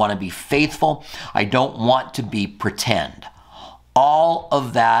sincere. I want to be faithful. I don't want to be pretend. All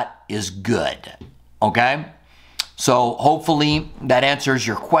of that is good, okay? So hopefully that answers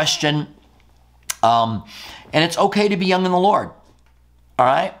your question. And it's okay to be young in the Lord, all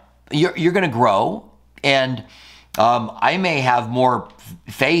right? You're going to grow, and I may have more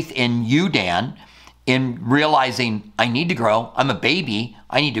faith in you, Dan, in realizing I need to grow. I'm a baby.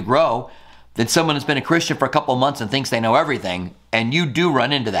 I need to grow, than someone that's been a Christian for a couple of months and thinks they know everything, and you do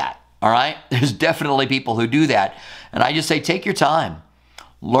run into that. All right? There's definitely people who do that. And I just say, take your time.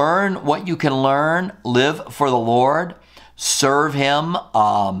 Learn what you can learn. Live for the Lord. Serve him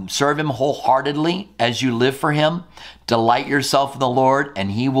wholeheartedly as you live for him. Delight yourself in the Lord,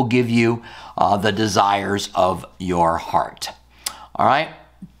 and he will give you the desires of your heart. All right?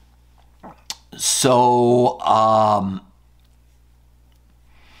 So,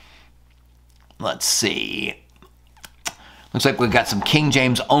 let's see. Looks like we've got some King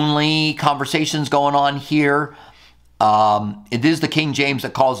James only conversations going on here. It is the King James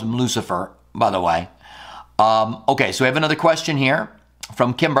that calls him Lucifer, by the way. Okay, so we have another question here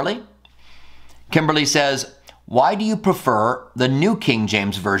from Kimberly. Kimberly says, why do you prefer the New King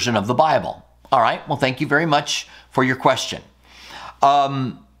James Version of the Bible? All right, well, thank you very much for your question.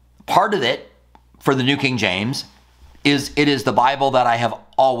 Part of it for the New King James is it is the Bible that I have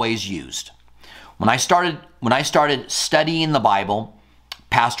always used. When I started studying the Bible,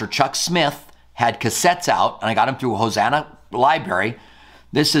 Pastor Chuck Smith had cassettes out, and I got them through Hosanna Library.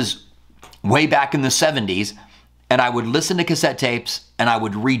 This is way back in the 70s, and I would listen to cassette tapes, and I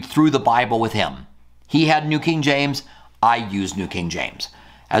would read through the Bible with him. He had New King James, I used New King James.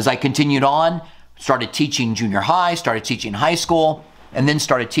 As I continued on, started teaching junior high, started teaching high school, and then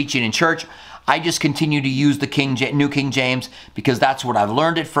started teaching in church, I just continued to use the New King James because that's what I've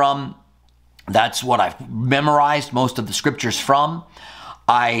learned it from. That's what I've memorized most of the scriptures from.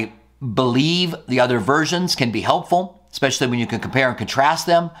 I believe the other versions can be helpful, especially when you can compare and contrast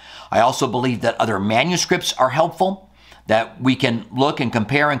them. I also believe that other manuscripts are helpful, that we can look and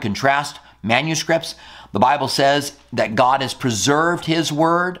compare and contrast manuscripts. The Bible says that God has preserved his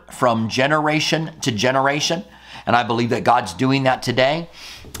word from generation to generation, and I believe that God's doing that today.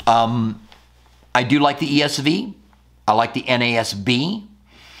 I do like the ESV. I like the NASB.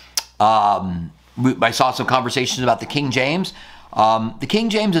 I saw some conversations about the King James. The King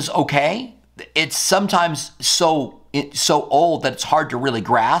James is okay. It's sometimes so old that it's hard to really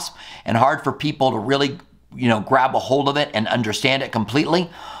grasp and hard for people to really, grab a hold of it and understand it completely.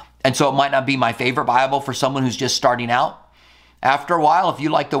 And so it might not be my favorite Bible for someone who's just starting out. After a while, if you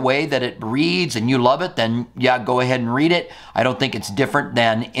like the way that it reads and you love it, then yeah, go ahead and read it. I don't think it's different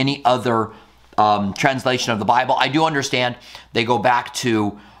than any other translation of the Bible. I do understand they go back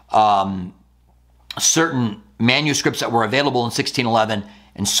to certain manuscripts that were available in 1611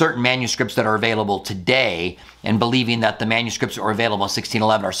 and certain manuscripts that are available today, and believing that the manuscripts that were available in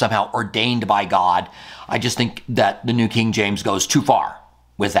 1611 are somehow ordained by God. I just think that the New King James goes too far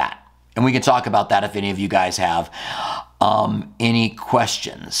with that. And we can talk about that if any of you guys have any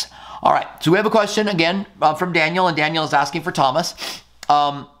questions. All right, so we have a question again from Daniel, and Daniel is asking for Thomas.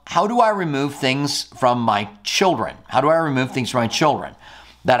 How do I remove things from my children? How do I remove things from my children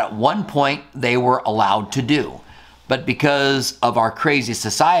that at one point they were allowed to do, but because of our crazy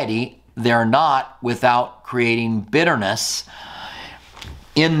society, they're not, without creating bitterness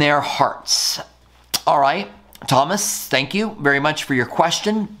in their hearts? All right, Thomas, thank you very much for your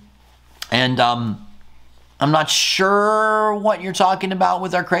question. And I'm not sure what you're talking about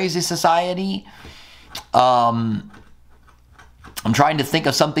with our crazy society. I'm trying to think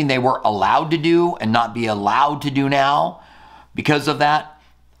of something they were allowed to do and not be allowed to do now because of that.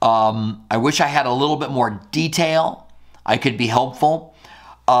 I wish I had a little bit more detail. I could be helpful.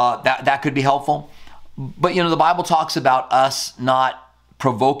 That could be helpful. But, the Bible talks about us not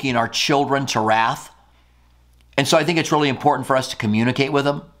provoking our children to wrath. And so I think it's really important for us to communicate with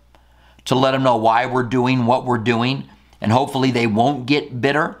them, to let them know why we're doing what we're doing, and hopefully they won't get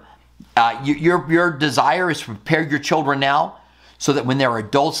bitter. Your desire is to prepare your children now so that when they're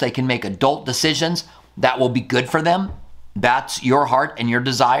adults, they can make adult decisions that will be good for them. That's your heart and your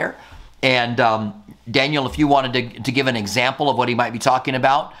desire. And Daniel, if you wanted to give an example of what he might be talking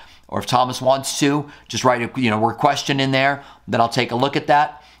about, or if Thomas wants to, just write a word question in there, then I'll take a look at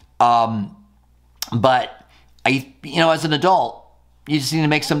that. But as an adult, you just need to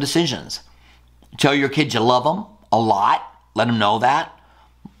make some decisions. Tell your kids you love them a lot. Let them know that.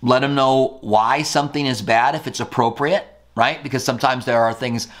 Let them know why something is bad if it's appropriate, right? Because sometimes there are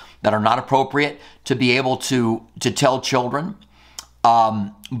things that are not appropriate to be able to tell children.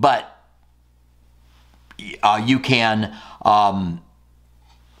 But you can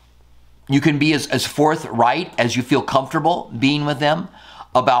be as forthright as you feel comfortable being with them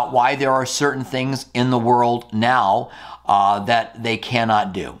about why there are certain things in the world now that they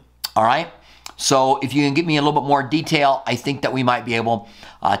cannot do. All right? So if you can give me a little bit more detail, I think that we might be able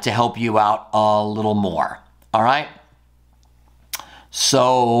to help you out a little more. All right?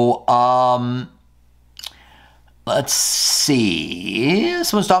 So let's see.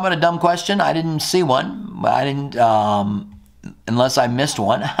 Someone's talking about a dumb question. I didn't see one. I didn't, unless I missed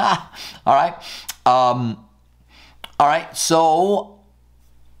one. All right. All right. So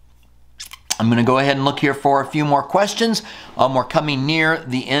I'm going to go ahead and look here for a few more questions. We're coming near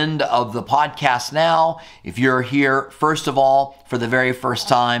the end of the podcast now. If you're here, first of all, for the very first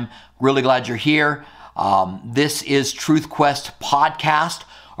time, really glad you're here. This is Truth Quest Podcast.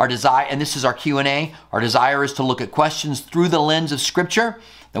 Our desire, and this is our Q&A, our desire is to look at questions through the lens of Scripture,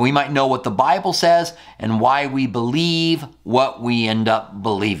 that we might know what the Bible says and why we believe what we end up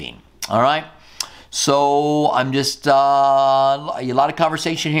believing. All right? So I'm just, a lot of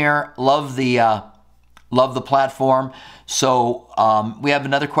conversation here. Love the platform. So we have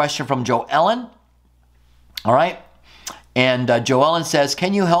another question from Joe Ellen. All right? And Joe Ellen says,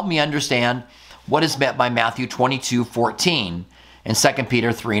 can you help me understand what is meant by Matthew 22:14 and 2 Peter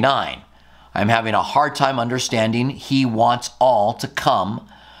 3:9? I'm having a hard time understanding. He wants all to come,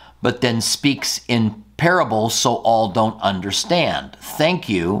 but then speaks in parables so all don't understand. Thank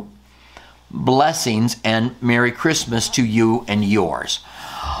you. Blessings and Merry Christmas to you and yours.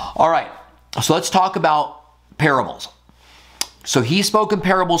 All right, so let's talk about parables. So he spoke in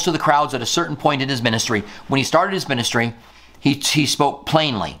parables to the crowds at a certain point in his ministry. When he started his ministry, he spoke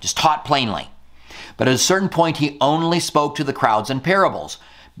plainly, just taught plainly. But at a certain point, he only spoke to the crowds in parables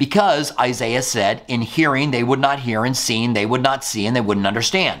because Isaiah said, in hearing they would not hear, and seeing they would not see, and they wouldn't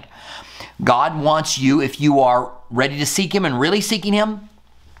understand. God wants you, if you are ready to seek him and really seeking him,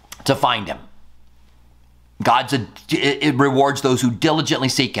 to find him. It rewards those who diligently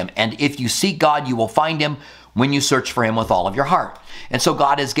seek him. And if you seek God, you will find him when you search for him with all of your heart. And so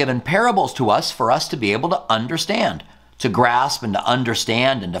God has given parables to us for us to be able to understand, to grasp and to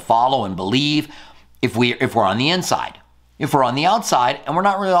understand and to follow and believe if we're on the inside. If we're on the outside and we're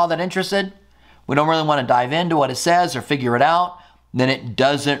not really all that interested, we don't really want to dive into what it says or figure it out, then it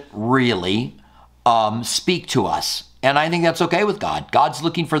doesn't really speak to us. And I think that's okay with God. God's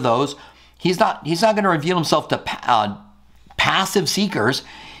looking for those. He's not going to reveal himself to passive seekers.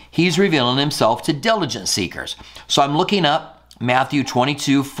 He's revealing himself to diligent seekers. So I'm looking up Matthew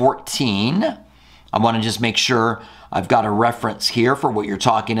 22:14. I want to just make sure I've got a reference here for what you're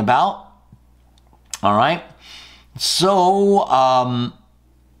talking about. All right. So,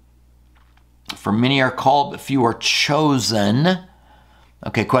 for many are called, but few are chosen.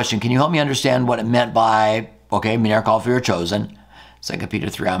 Okay, question. Can you help me understand what it meant by, okay, many are called, few are chosen. 2 Peter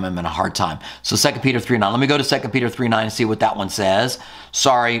 3, I'm having a hard time. So 2 Peter 3:9. Let me go to 2 Peter 3:9 and see what that one says.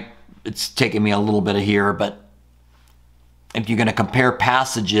 Sorry, it's taking me a little bit of here, but if you're going to compare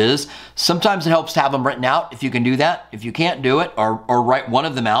passages, sometimes it helps to have them written out if you can do that. If you can't do it, or write one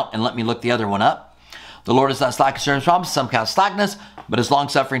of them out and let me look the other one up. The Lord is not slack concerning his promise, some count slackness, but is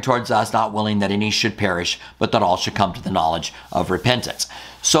long-suffering towards us, not willing that any should perish, but that all should come to the knowledge of repentance.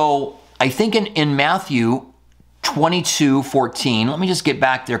 So I think in Matthew 22:14, let me just get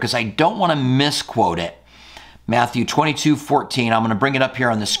back there because I don't want to misquote it. Matthew 22:14, I'm going to bring it up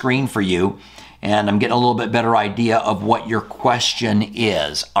here on the screen for you, and I'm getting a little bit better idea of what your question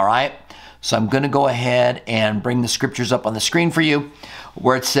is, all right? So I'm going to go ahead and bring the scriptures up on the screen for you,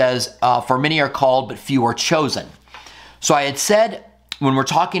 where it says, for many are called, but few are chosen. So I had said, when we're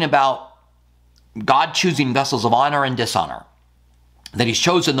talking about God choosing vessels of honor and dishonor, that he's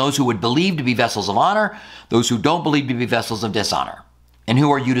chosen those who would believe to be vessels of honor, those who don't believe to be vessels of dishonor. And who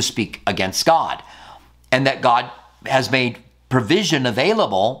are you to speak against God? And that God has made provision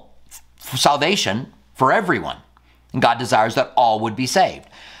available for salvation for everyone. And God desires that all would be saved.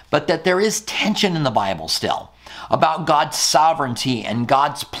 But that there is tension in the Bible still about God's sovereignty and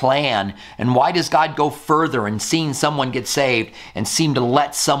God's plan. And why does God go further in seeing someone get saved and seem to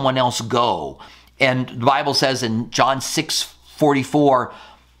let someone else go? And the Bible says in John 6:44,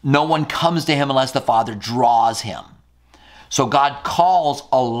 no one comes to him unless the Father draws him. So God calls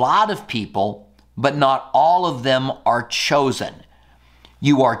a lot of people, but not all of them are chosen.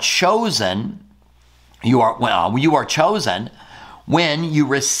 You are chosen, you are chosen when you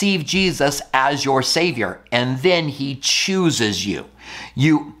receive Jesus as your Savior, and then he chooses you.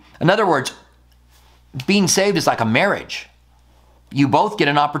 In other words, being saved is like a marriage. You both get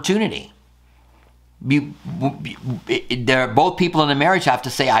an opportunity. Both people in a marriage have to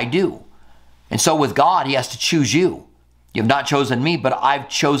say, I do. And so with God, he has to choose you. You have not chosen me, but I've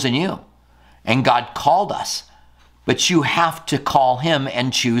chosen you. And God called us. But you have to call him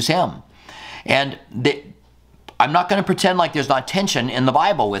and choose him. And I'm not going to pretend like there's not tension in the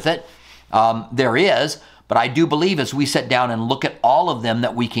Bible with it. There is, but I do believe as we sit down and look at all of them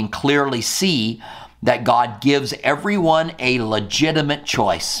that we can clearly see that God gives everyone a legitimate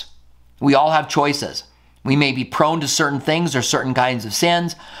choice. We all have choices. We may be prone to certain things or certain kinds of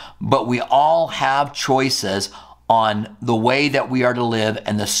sins, but we all have choices on the way that we are to live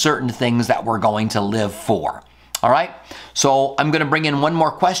and the certain things that we're going to live for. All right, so I'm going to bring in one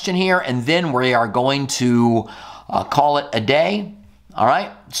more question here, and then we are going to call it a day. All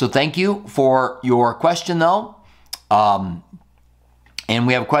right, so thank you for your question, though. And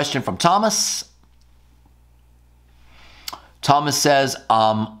we have a question from Thomas. Thomas says,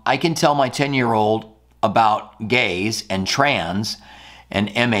 I can tell my 10-year-old about gays and trans and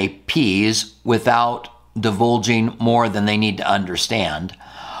MAPs without divulging more than they need to understand.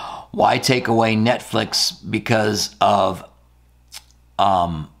 Why take away Netflix because of,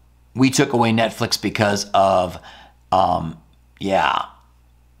 we took away Netflix because of, yeah,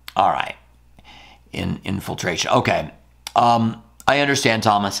 all right, infiltration. Okay, I understand,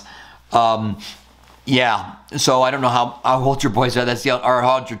 Thomas. Yeah, so I don't know how old your boys are, or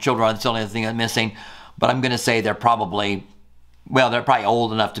how old your children are, that's the only thing I'm missing, but I'm going to say they're probably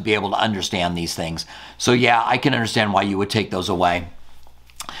old enough to be able to understand these things. So yeah, I can understand why you would take those away.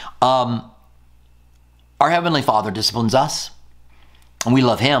 Our Heavenly Father disciplines us, and we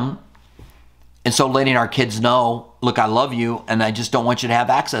love Him. And so letting our kids know, look, I love you, and I just don't want you to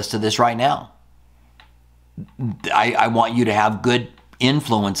have access to this right now. I want you to have good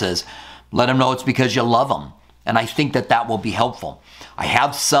influences. Let them know it's because you love them. And I think that that will be helpful. I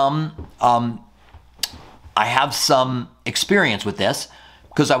have some experience with this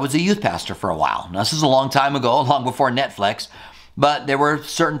because I was a youth pastor for a while. Now, this is a long time ago, long before Netflix, but there were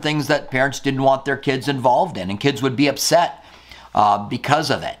certain things that parents didn't want their kids involved in, and kids would be upset because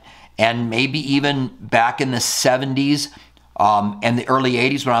of it. And maybe even back in the 70s and the early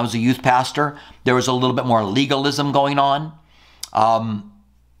 80s when I was a youth pastor, there was a little bit more legalism going on,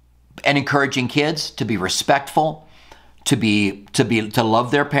 and encouraging kids to be respectful, to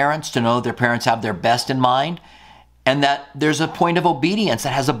love their parents, to know their parents have their best in mind, and that there's a point of obedience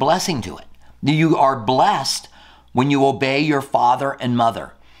that has a blessing to it. You are blessed when you obey your father and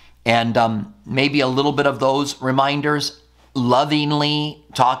mother. And maybe a little bit of those reminders, lovingly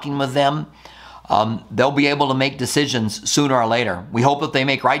talking with them, they'll be able to make decisions sooner or later. We hope that they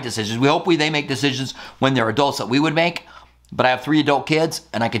make right decisions. We hope they make decisions when they're adults that we would make. But I have 3 adult kids,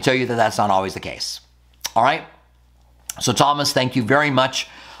 and I can tell you that that's not always the case. All right? So Thomas, thank you very much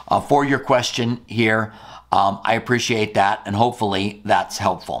for your question here. I appreciate that, and hopefully that's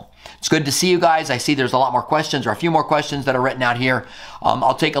helpful. It's good to see you guys. I see there's a lot more questions, or a few more questions that are written out here.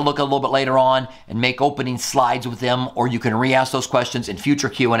 I'll take a look a little bit later on and make opening slides with them, or you can re-ask those questions in future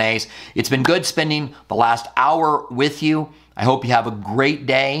Q&As. It's been good spending the last hour with you. I hope you have a great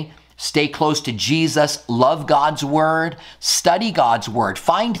day. Stay close to Jesus, love God's Word, study God's Word,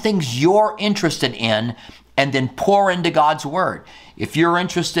 find things you're interested in, and then pour into God's Word. If you're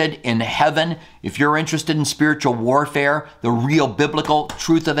interested in heaven, if you're interested in spiritual warfare, the real biblical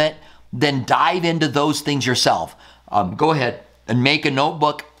truth of it, then dive into those things yourself. Go ahead and make a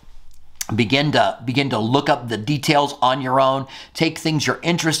notebook. Begin to look up the details on your own. Take things you're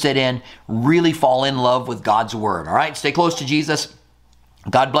interested in. Really fall in love with God's Word. All right? Stay close to Jesus.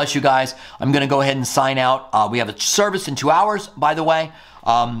 God bless you guys. I'm going to go ahead and sign out. We have a service in 2 hours, by the way.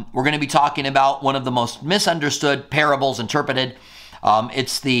 We're going to be talking about one of the most misunderstood parables interpreted.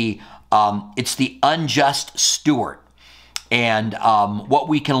 It's the unjust steward, and what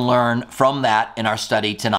we can learn from that in our study tonight.